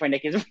inadvertently paying for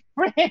Nikki's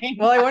ring.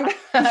 Well, I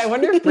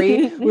wonder if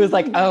Brie was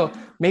like, oh,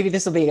 maybe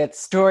this will be a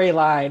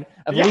storyline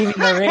of leaving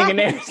the ring in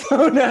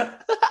Arizona.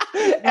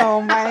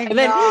 Oh my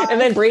god! And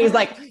then Brie's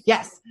like,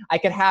 yes, I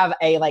could have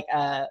a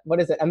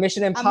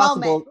Mission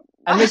Impossible.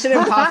 A Mission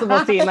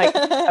Impossible scene, like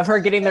of her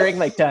getting the ring,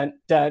 like dun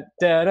dun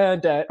dun dun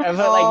dun, of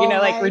her, like, you know,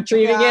 like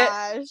retrieving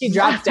it. She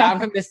drops down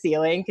from the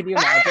ceiling. Can you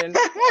imagine?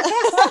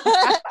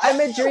 I'm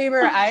a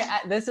dreamer.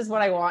 This is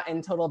what I want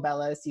in Total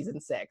Bella season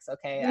 6.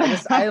 Okay,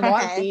 I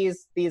want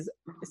these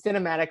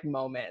cinematic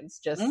moments.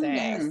 Just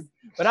saying.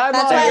 But I'm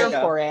all here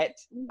for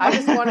it. I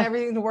just want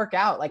everything to work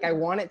out. Like I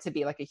want it to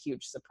be like a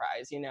huge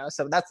surprise, you know.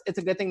 So it's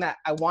a good thing that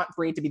I want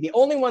Brie to be the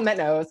only one that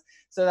knows,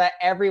 so that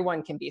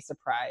everyone can be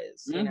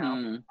surprised. You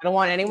know, I don't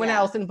want anyone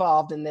else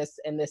involved in this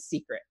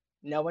secret.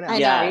 No one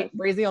else.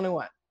 Brie's the only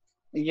one.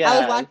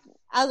 Yeah.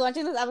 I was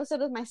watching this episode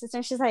with my sister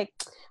and she's like,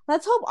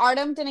 let's hope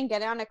Artem didn't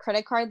get it on a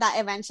credit card that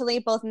eventually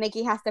both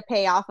Nikki has to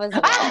pay off as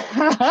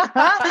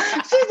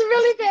well. She's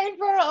really paying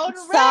for her own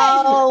rent.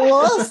 So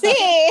we'll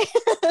see.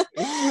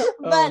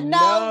 But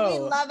no, we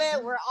love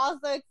it. We're all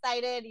so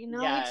excited. You know,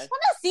 we just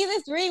want to see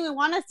this ring. We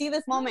want to see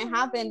this moment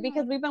happen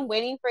because we've been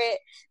waiting for it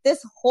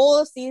this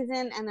whole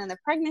season. And then the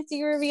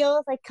pregnancy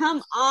reveals, like,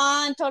 come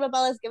on, Total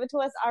Bellas, give it to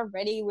us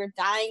already. We're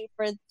dying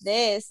for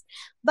this.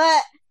 But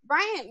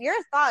Bryant, your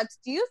thoughts.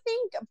 Do you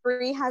think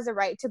Brie has a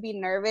right to be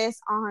nervous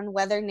on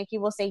whether Nikki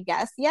will say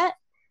yes yet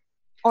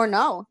or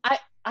no?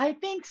 I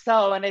think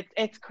so. And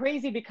it's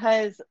crazy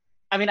because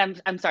I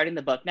mean, I'm starting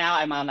the book now.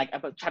 I'm on like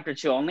about chapter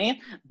 2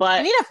 only, but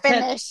I need to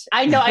finish.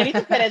 I know I need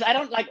to finish. I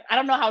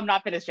don't know how I'm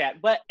not finished yet.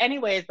 But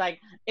anyways,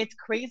 like it's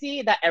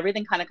crazy that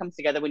everything kind of comes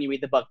together when you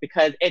read the book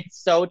because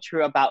it's so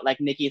true about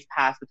like Nikki's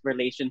past with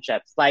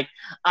relationships. Like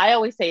I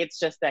always say, it's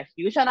just that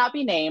Hugh shall not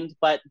be named,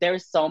 but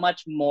there's so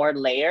much more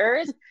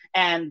layers,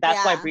 and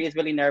that's why Bri is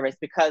really nervous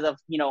because of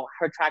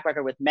her track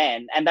record with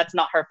men, and that's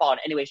not her fault in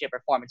any way, shape,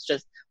 or form. It's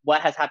just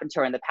what has happened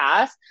to her in the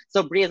past.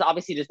 So Bri is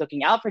obviously just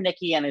looking out for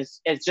Nikki and is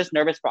just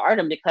nervous for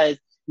Artem because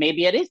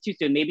maybe it is too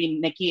soon. Maybe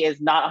Nikki is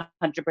not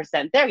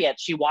 100% there yet.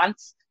 She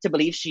wants to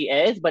believe she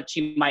is, but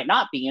she might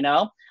not be, and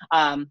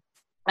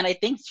I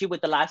think too,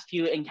 with the last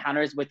few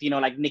encounters with,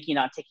 like Nikki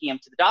not taking him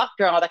to the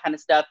doctor and all that kind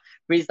of stuff,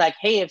 Bri's like,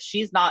 hey, if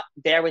she's not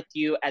there with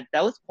you at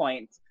those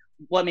points,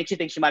 what makes you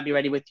think she might be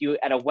ready with you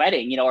at a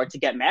wedding, or to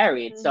get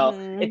married? So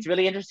it's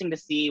really interesting to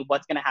see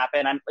what's going to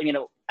happen.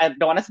 I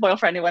don't want to spoil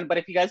for anyone, but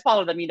if you guys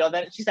follow them, you know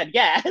that she said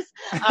yes.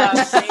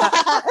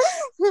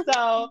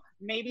 So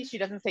maybe she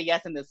doesn't say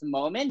yes in this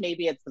moment.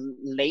 Maybe it's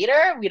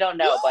later. We don't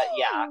know, but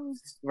yeah,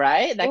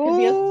 right? That could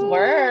be a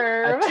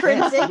swerve.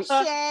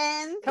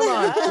 Prediction. Come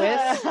on,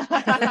 twist.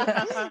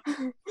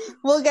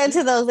 We'll get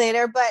to those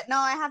later, but no,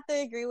 I have to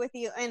agree with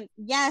you. And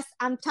yes,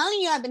 I've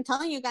been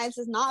telling you guys,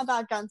 it's not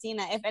about John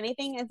Cena. If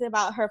anything, it's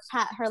about her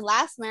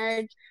last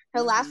marriage,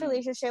 her last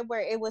relationship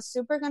where it was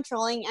super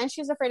controlling, and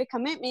she's afraid of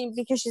commitment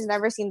because she's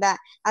never seen that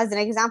as an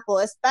example,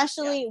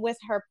 especially with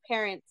her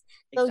parents.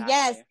 So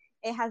yes,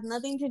 it has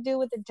nothing to do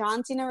with the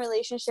John Cena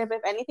relationship.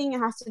 If anything, it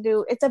has to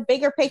do, it's a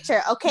bigger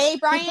picture. Okay,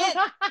 Brian?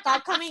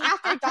 Stop coming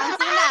after John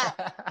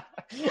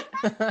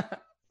Cena.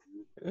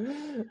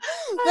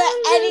 But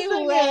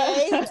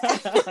anyways,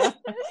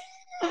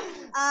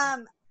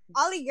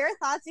 Ollie, your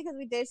thoughts, because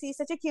we did see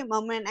such a cute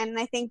moment, and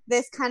I think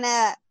this kind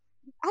of,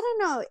 I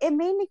don't know, it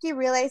made Nikki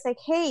realize like,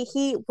 hey,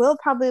 he will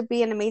probably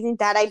be an amazing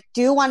dad. I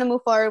do want to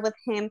move forward with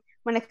him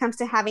when it comes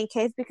to having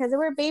kids because they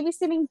were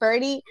babysitting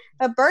Birdie,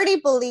 but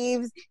Birdie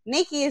believes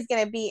Nikki is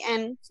going to be,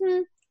 and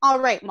all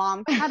right,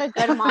 mom, had a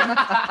good mom.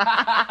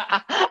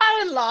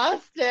 I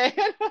lost it.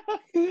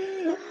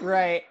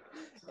 Right.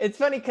 It's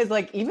funny because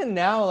like even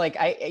now, like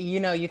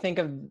you think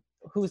of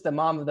who's the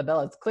mom of the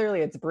Bellas.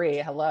 Clearly it's Bri.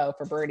 Hello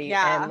for Birdie.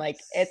 Yeah. And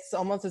like it's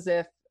almost as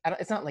if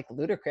it's not like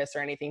ludicrous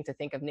or anything to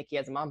think of Nikki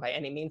as a mom by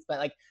any means, but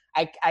like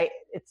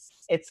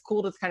it's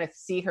cool to kind of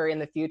see her in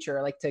the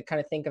future, like to kind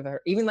of think of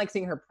her, even like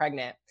seeing her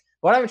pregnant.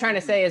 What I'm trying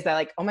to say is that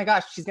like, oh my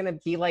gosh, she's gonna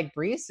be like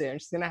Bri soon.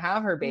 She's gonna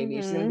have her baby.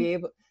 She's gonna be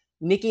able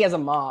Nikki as a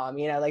mom.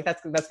 Like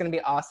that's gonna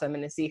be awesome,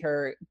 and to see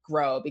her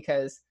grow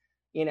because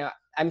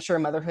I'm sure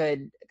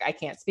motherhood. I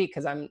can't speak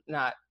because I'm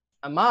not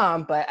a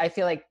mom, but I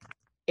feel like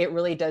it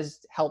really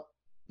does help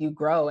you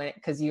grow, and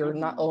because you're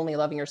not only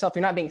loving yourself,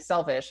 you're not being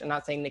selfish. I'm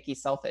not saying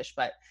Nikki's selfish,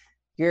 but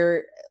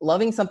you're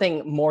loving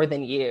something more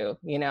than you,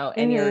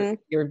 and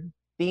you're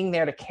being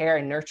there to care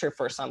and nurture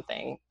for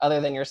something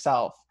other than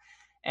yourself.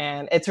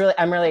 And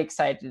I'm really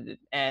excited.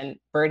 And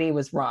Birdie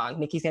was wrong.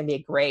 Nikki's going to be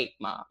a great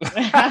mom. She's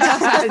going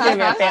to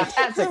be a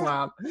fantastic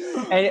mom.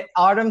 And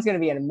Autumn's going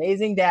to be an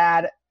amazing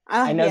dad.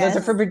 I know those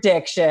are for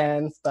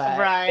predictions, but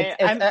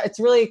it's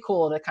really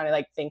cool to kind of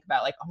like think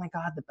about like, oh my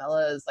God, the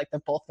Bellas, like they're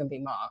both going to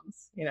be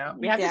moms,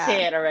 We have to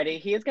say it already.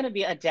 He's going to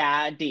be a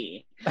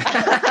daddy.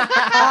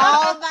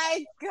 Oh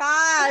my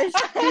gosh.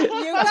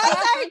 You guys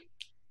are...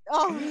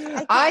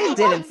 Oh, I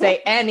didn't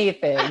say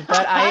anything,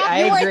 but I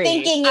agree. You were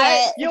thinking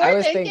it. You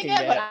were thinking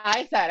it, but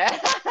I said it.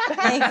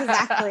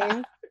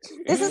 Exactly.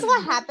 This is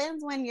what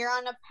happens when you're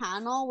on a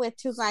panel with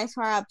two guys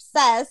who are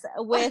obsessed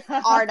with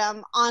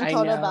Artem on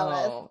Total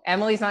Bellas.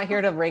 Emily's not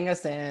here to ring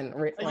us in.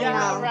 Right?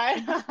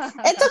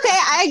 It's okay.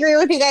 I agree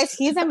with you guys.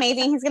 He's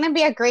amazing. He's going to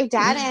be a great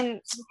dad.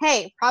 And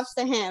hey, props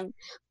to him.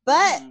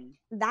 But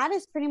that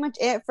is pretty much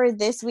it for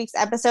this week's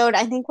episode.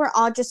 I think we're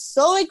all just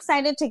so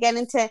excited to get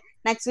into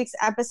next week's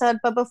episode.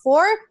 But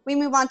before we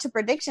move on to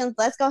predictions,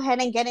 let's go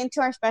ahead and get into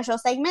our special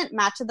segment,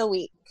 Match of the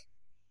Week.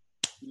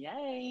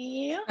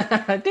 Yay.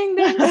 Ding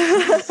ding.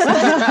 Yes.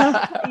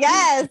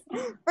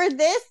 For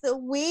this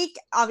week,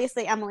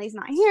 obviously Emily's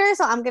not here,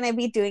 so I'm going to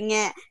be doing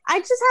it. I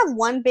just have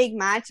one big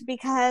match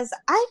because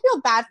I feel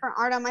bad for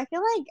Artem. I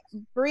feel like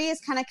Bri is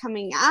kind of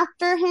coming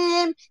after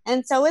him,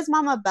 and so is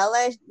Mama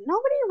Bella.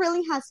 Nobody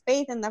really has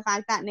faith in the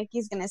fact that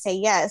Nikki's going to say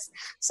yes.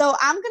 So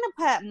I'm going to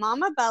put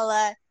Mama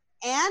Bella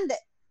and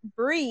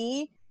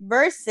Bri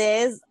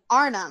versus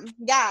Artem.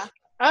 Yeah.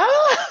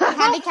 Oh,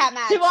 handicap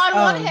match.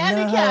 2-on-1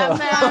 handicap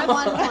match.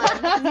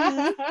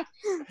 2-on-1.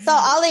 So,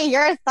 Ollie,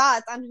 your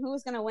thoughts on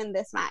who's going to win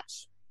this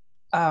match?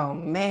 Oh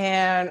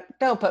man,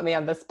 don't put me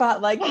on the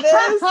spot like this.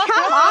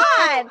 Come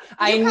on.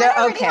 I know.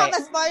 Okay. Have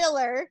a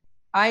spoiler.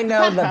 I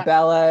know the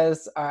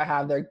Bellas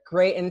have their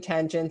great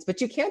intentions,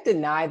 but you can't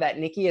deny that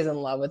Nikki is in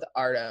love with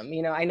Artem.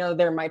 I know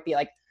there might be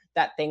like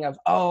that thing of,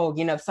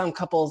 some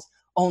couples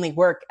only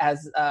work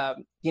as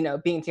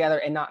being together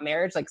and not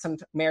marriage. Like some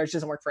marriage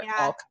doesn't work for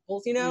all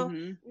couples,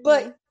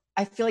 but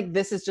I feel like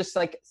this is just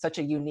like such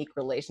a unique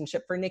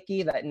relationship for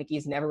Nikki that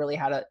Nikki's never really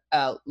had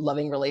a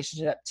loving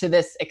relationship to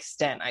this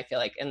extent, I feel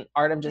like. And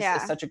Artem just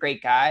is such a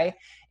great guy.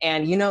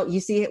 And, you know, you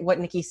see what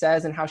Nikki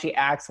says and how she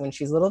acts when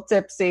she's a little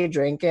tipsy,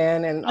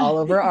 drinking and all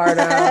over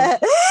Artem.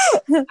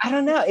 I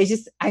don't know. It's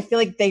just, I feel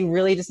like they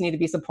really just need to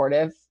be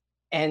supportive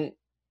and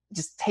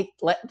just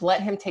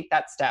let him take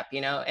that step, you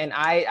know? And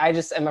I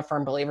just am a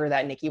firm believer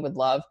that Nikki would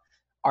love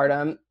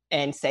Artem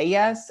and say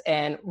yes,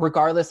 and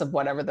regardless of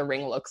whatever the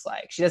ring looks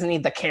like. She doesn't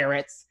need the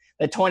carrots,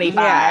 the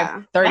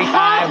 25,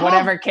 35,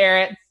 whatever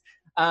carrots,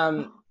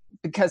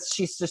 because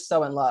she's just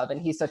so in love,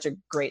 and he's such a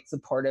great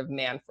supportive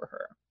man for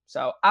her.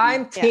 So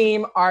I'm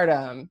team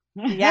Artem.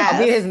 Yeah,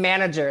 I'll be his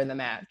manager in the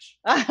match.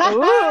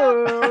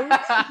 Ooh,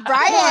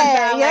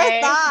 Brian,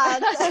 your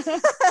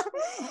thoughts?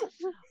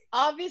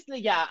 Obviously,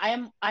 yeah,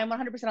 I'm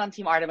 100% on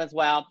team Artem as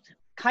well.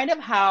 Kind of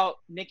how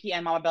Nikki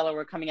and Mama Bella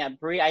were coming at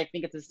Brie, I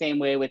think it's the same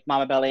way with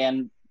Mama Bella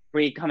and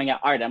Brie coming at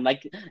Artem.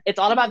 Like, it's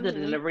all about the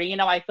delivery. You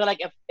know, I feel like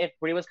if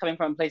Brie was coming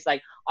from a place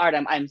like,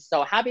 Artem, I'm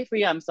so happy for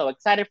you, I'm so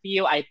excited for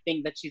you, I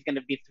think that she's going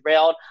to be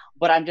thrilled,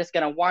 but I'm just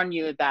going to warn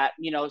you that,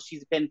 you know,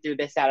 she's been through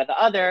this, that, or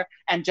the other,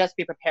 and just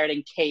be prepared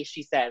in case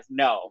she says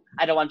no.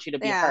 I don't want you to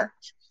be hurt.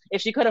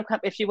 If she would have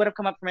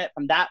come up from it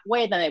from that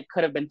way, then it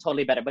could have been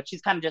totally better. But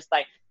she's kind of just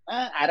like,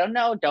 I don't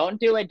know, don't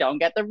do it, don't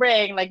get the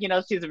ring. Like, you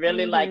know, she's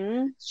really like,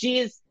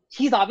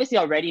 he's obviously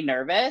already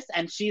nervous,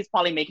 and she's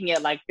probably making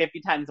it like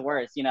 50 times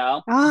worse, you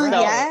know? Oh,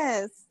 so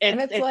yes.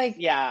 It's like,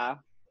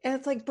 And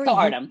it's like, Brie.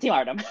 So team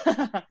Artem.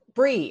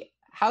 Brie,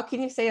 how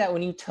can you say that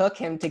when you took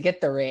him to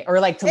get the ring or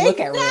like to look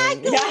at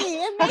rings?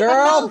 Yeah.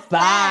 Girl,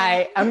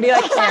 bye. I'm gonna be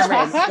like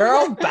Cameron.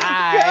 Girl,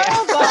 bye.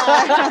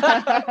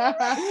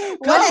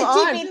 Come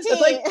on.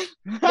 It's like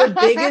the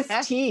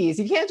biggest tease.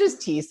 You can't just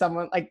tease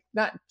someone, like,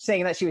 not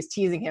saying that she was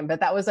teasing him,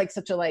 but that was like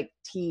such a like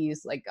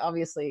tease. Like,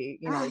 obviously,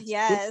 you know,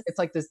 it's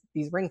like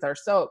these rings are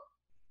so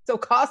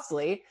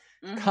costly.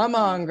 Come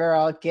on,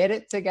 girl, get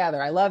it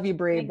together. I love you,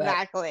 Brie,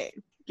 exactly.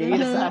 But give you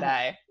the side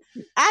eye.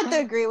 I have to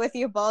agree with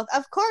you both.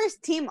 Of course,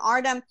 team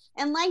Artem.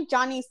 And like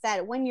Johnny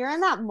said, when you're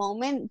in that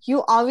moment,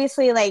 you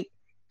obviously like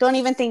don't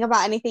even think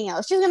about anything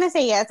else. She's gonna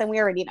say yes, and we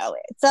already know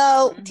it.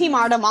 So team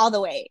Artem all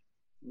the way.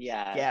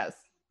 Yeah. Yes.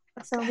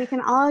 So we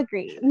can all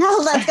agree. Now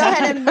let's go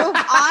ahead and move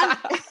on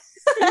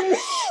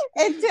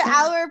into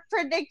our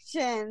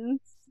predictions.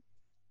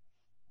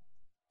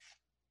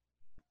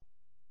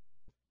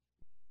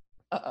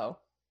 Uh-oh.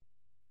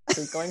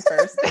 Who's going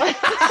first? I'm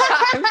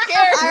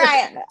scared. All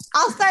right.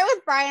 I'll start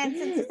with Brian,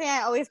 since you say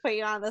I always put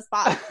you on the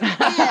spot.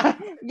 Brian,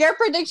 your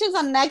predictions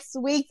on next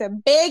week's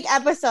big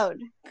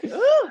episode.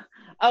 Ooh,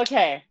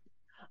 okay.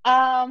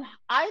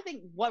 I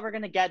think what we're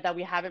gonna get that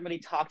we haven't really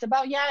talked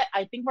about yet,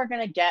 I think we're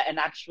gonna get an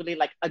actually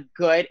like a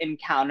good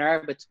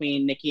encounter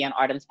between Nikki and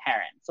Artem's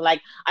parents. So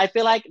like, I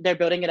feel like they're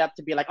building it up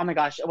to be like, oh my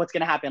gosh, what's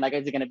gonna happen? Like,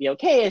 is it gonna be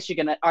okay?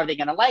 Are they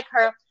gonna like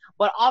her?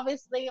 But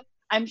obviously,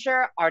 I'm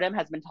sure Artem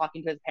has been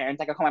talking to his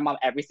parents. Like, I call my mom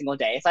every single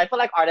day. So I feel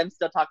like Artem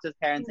still talks to his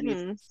parents and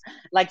he's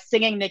like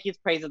singing Nikki's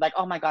praises. Like,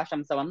 oh my gosh,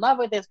 I'm so in love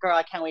with this girl.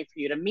 I can't wait for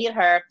you to meet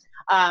her.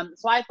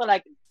 So I feel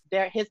like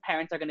his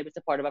parents are going to be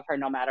supportive of her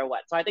no matter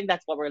what. So I think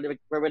that's what we're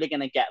really going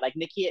to get. Like,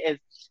 Nikki is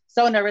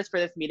so nervous for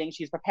this meeting.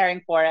 She's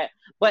preparing for it.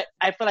 But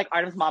I feel like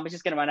Artem's mom is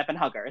just going to run up and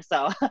hug her.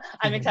 So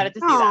I'm excited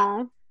to see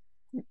that.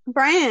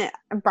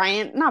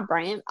 Not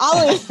Brian.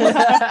 Always. See,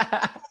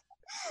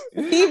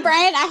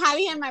 Brian, I have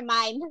you in my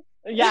mind.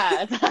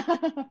 Yeah.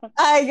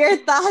 Your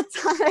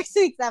thoughts on next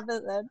week's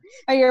episode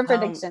or your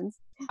predictions?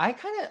 I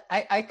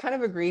kind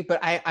of agree, but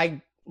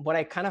what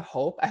I kind of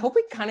hope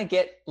we kind of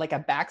get like a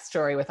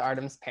backstory with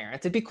Artem's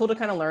parents. It'd be cool to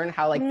kind of learn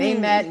how like they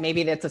met.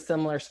 Maybe that's a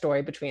similar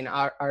story between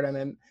Artem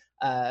and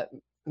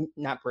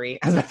not Brie.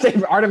 I was about to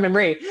say Artem and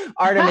Brie.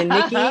 Artem and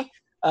Nikki.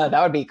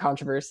 That would be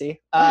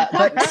controversy.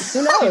 But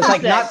who knows?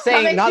 Like, not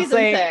saying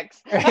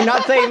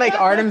like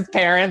Artem's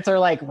parents are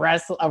like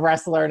a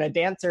wrestler and a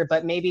dancer,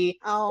 but maybe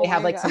they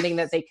have like something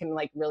that they can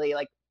like really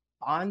like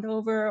bond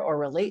over or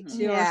relate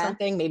to or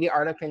something. Maybe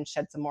Artem can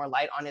shed some more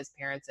light on his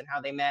parents and how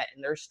they met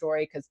and their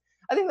story, because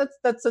I think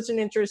that's such an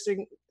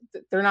interesting.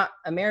 They're not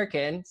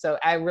American, so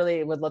I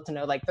really would love to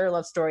know like their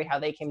love story, how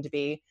they came to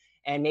be.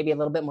 And maybe a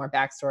little bit more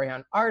backstory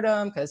on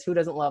Artem, because who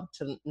doesn't love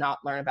to not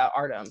learn about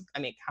Artem? I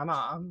mean, come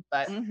on.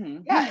 But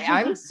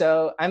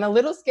I'm a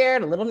little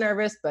scared, a little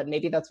nervous, but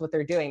maybe that's what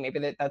they're doing.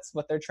 Maybe that's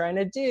what they're trying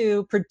to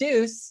do.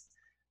 Produce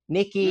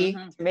Nikki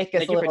to make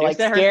us a little like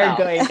scared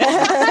going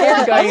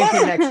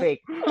into next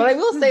week. But I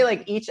will say,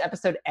 like, each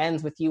episode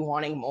ends with you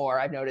wanting more.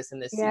 I've noticed in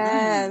this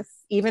season,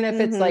 even if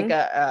it's like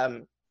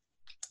a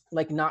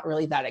like not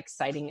really that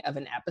exciting of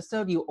an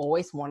episode, you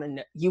always want to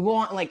know. You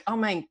want like, oh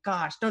my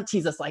gosh, don't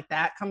tease us like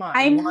that. Come on,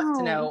 I want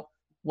to know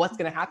what's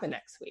going to happen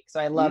next week. So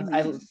I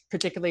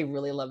particularly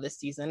really love this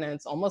season, and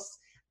it's almost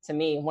to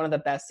me one of the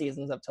best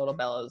seasons of Total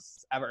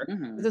Bellas ever.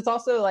 Because it's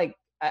also like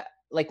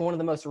one of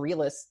the most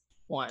realist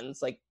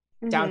ones, like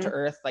down to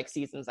earth like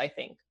seasons, I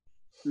think.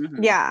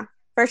 Yeah.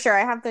 For sure,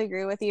 I have to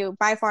agree with you.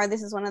 By far,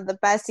 this is one of the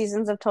best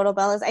seasons of Total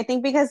Bellas. I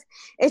think because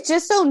it's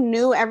just so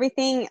new.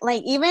 Everything,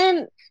 like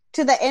even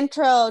to the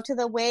intro, to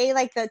the way,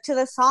 like to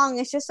the song,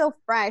 it's just so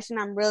fresh, and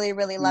I'm really,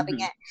 really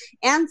loving it,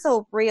 and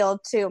so real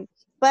too.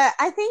 But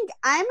I think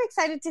I'm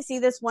excited to see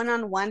this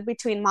one-on-one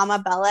between Mama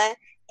Bella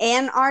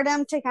and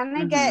Artem to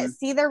kind of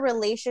see their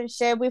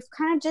relationship. We've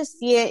kind of just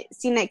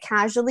seen it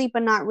casually,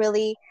 but not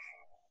really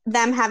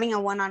them having a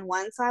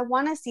one-on-one. So I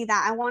want to see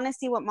that. I want to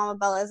see what Mama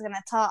Bella is going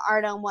to tell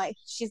Artem, what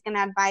she's going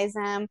to advise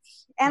him.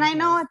 And I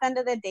know at the end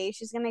of the day,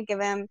 she's going to give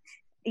him,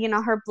 you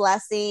know, her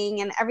blessing,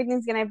 and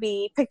everything's going to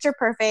be picture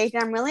perfect.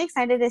 And I'm really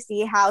excited to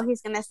see how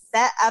he's going to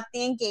set up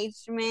the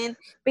engagement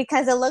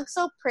because it looks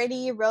so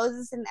pretty,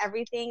 roses and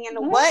everything.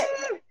 And what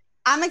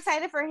I'm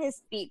excited for his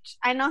speech.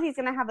 I know he's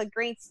going to have a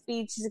great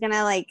speech. He's going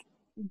to like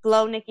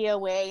blow Nikki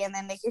away, and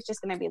then Nikki's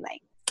just going to be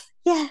like,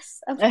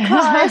 yes, of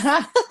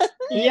course.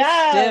 He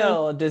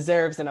still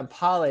deserves an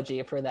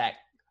apology for that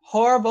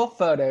horrible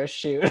photo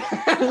shoot.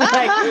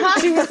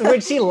 Like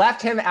when she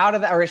left him out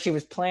of that, or she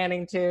was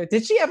planning to.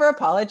 Did she ever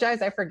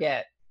apologize? I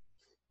forget.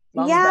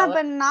 Mama Bella?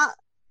 But not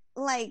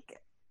like.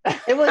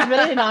 It was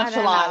really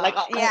nonchalant, like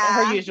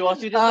her usual.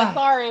 She just like,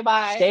 sorry,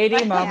 bye.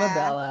 Shady Mama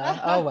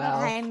Bella. Oh well.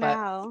 I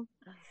know.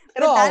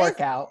 It'll all work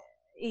out.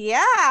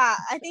 Yeah,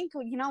 I think,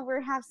 you know, we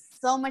have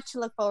so much to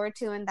look forward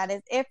to, and that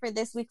is it for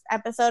this week's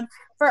episode.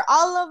 For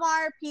all of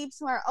our peeps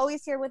who are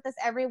always here with us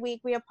every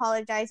week, we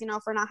apologize, you know,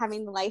 for not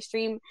having the live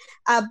stream.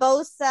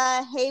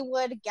 Bosa,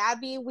 Haywood,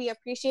 Gabby, we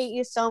appreciate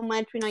you so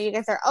much. We know you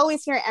guys are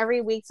always here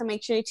every week, so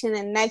make sure you tune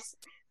in next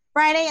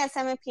Friday at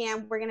 7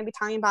 p.m. We're going to be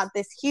talking about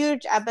this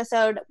huge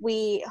episode.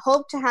 We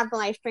hope to have the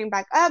live stream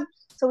back up,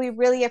 so we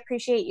really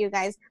appreciate you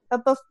guys.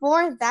 But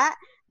before that,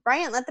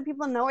 Brian, let the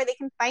people know where they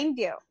can find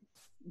you.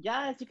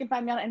 Yes, you can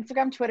find me on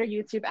Instagram, Twitter,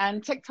 YouTube,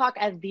 and TikTok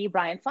as the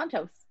Brian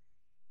Santos.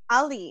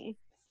 Ali.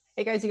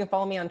 Hey guys, you can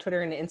follow me on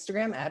Twitter and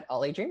Instagram at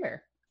Ollie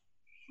Dreamer.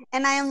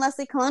 And I am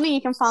Leslie Colon, and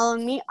you can follow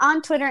me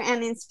on Twitter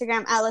and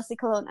Instagram at Leslie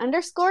Colon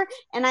 _.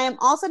 And I am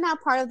also now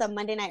part of the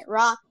Monday Night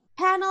Raw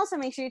panel, so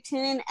make sure you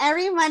tune in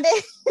every Monday.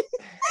 That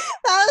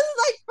was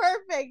like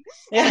perfect.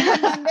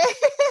 Every Monday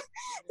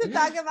to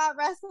talk about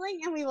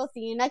wrestling, and we will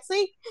see you next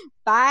week.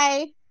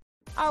 Bye.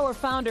 Our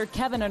founder,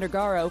 Kevin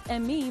Undergaro,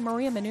 and me,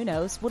 Maria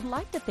Menounos, would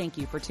like to thank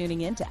you for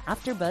tuning in to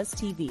AfterBuzz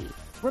TV.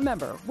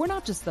 Remember, we're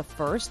not just the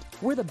first,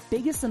 we're the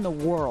biggest in the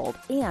world,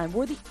 and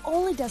we're the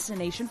only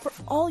destination for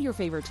all your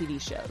favorite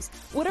TV shows.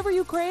 Whatever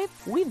you crave,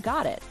 we've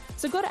got it.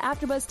 So go to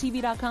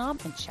AfterBuzzTV.com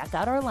and check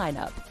out our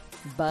lineup.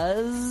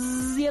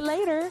 Buzz you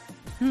later.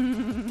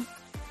 The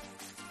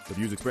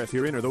views expressed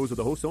herein are those of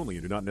the hosts only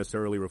and do not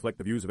necessarily reflect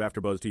the views of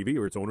AfterBuzz TV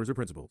or its owners or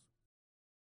principals.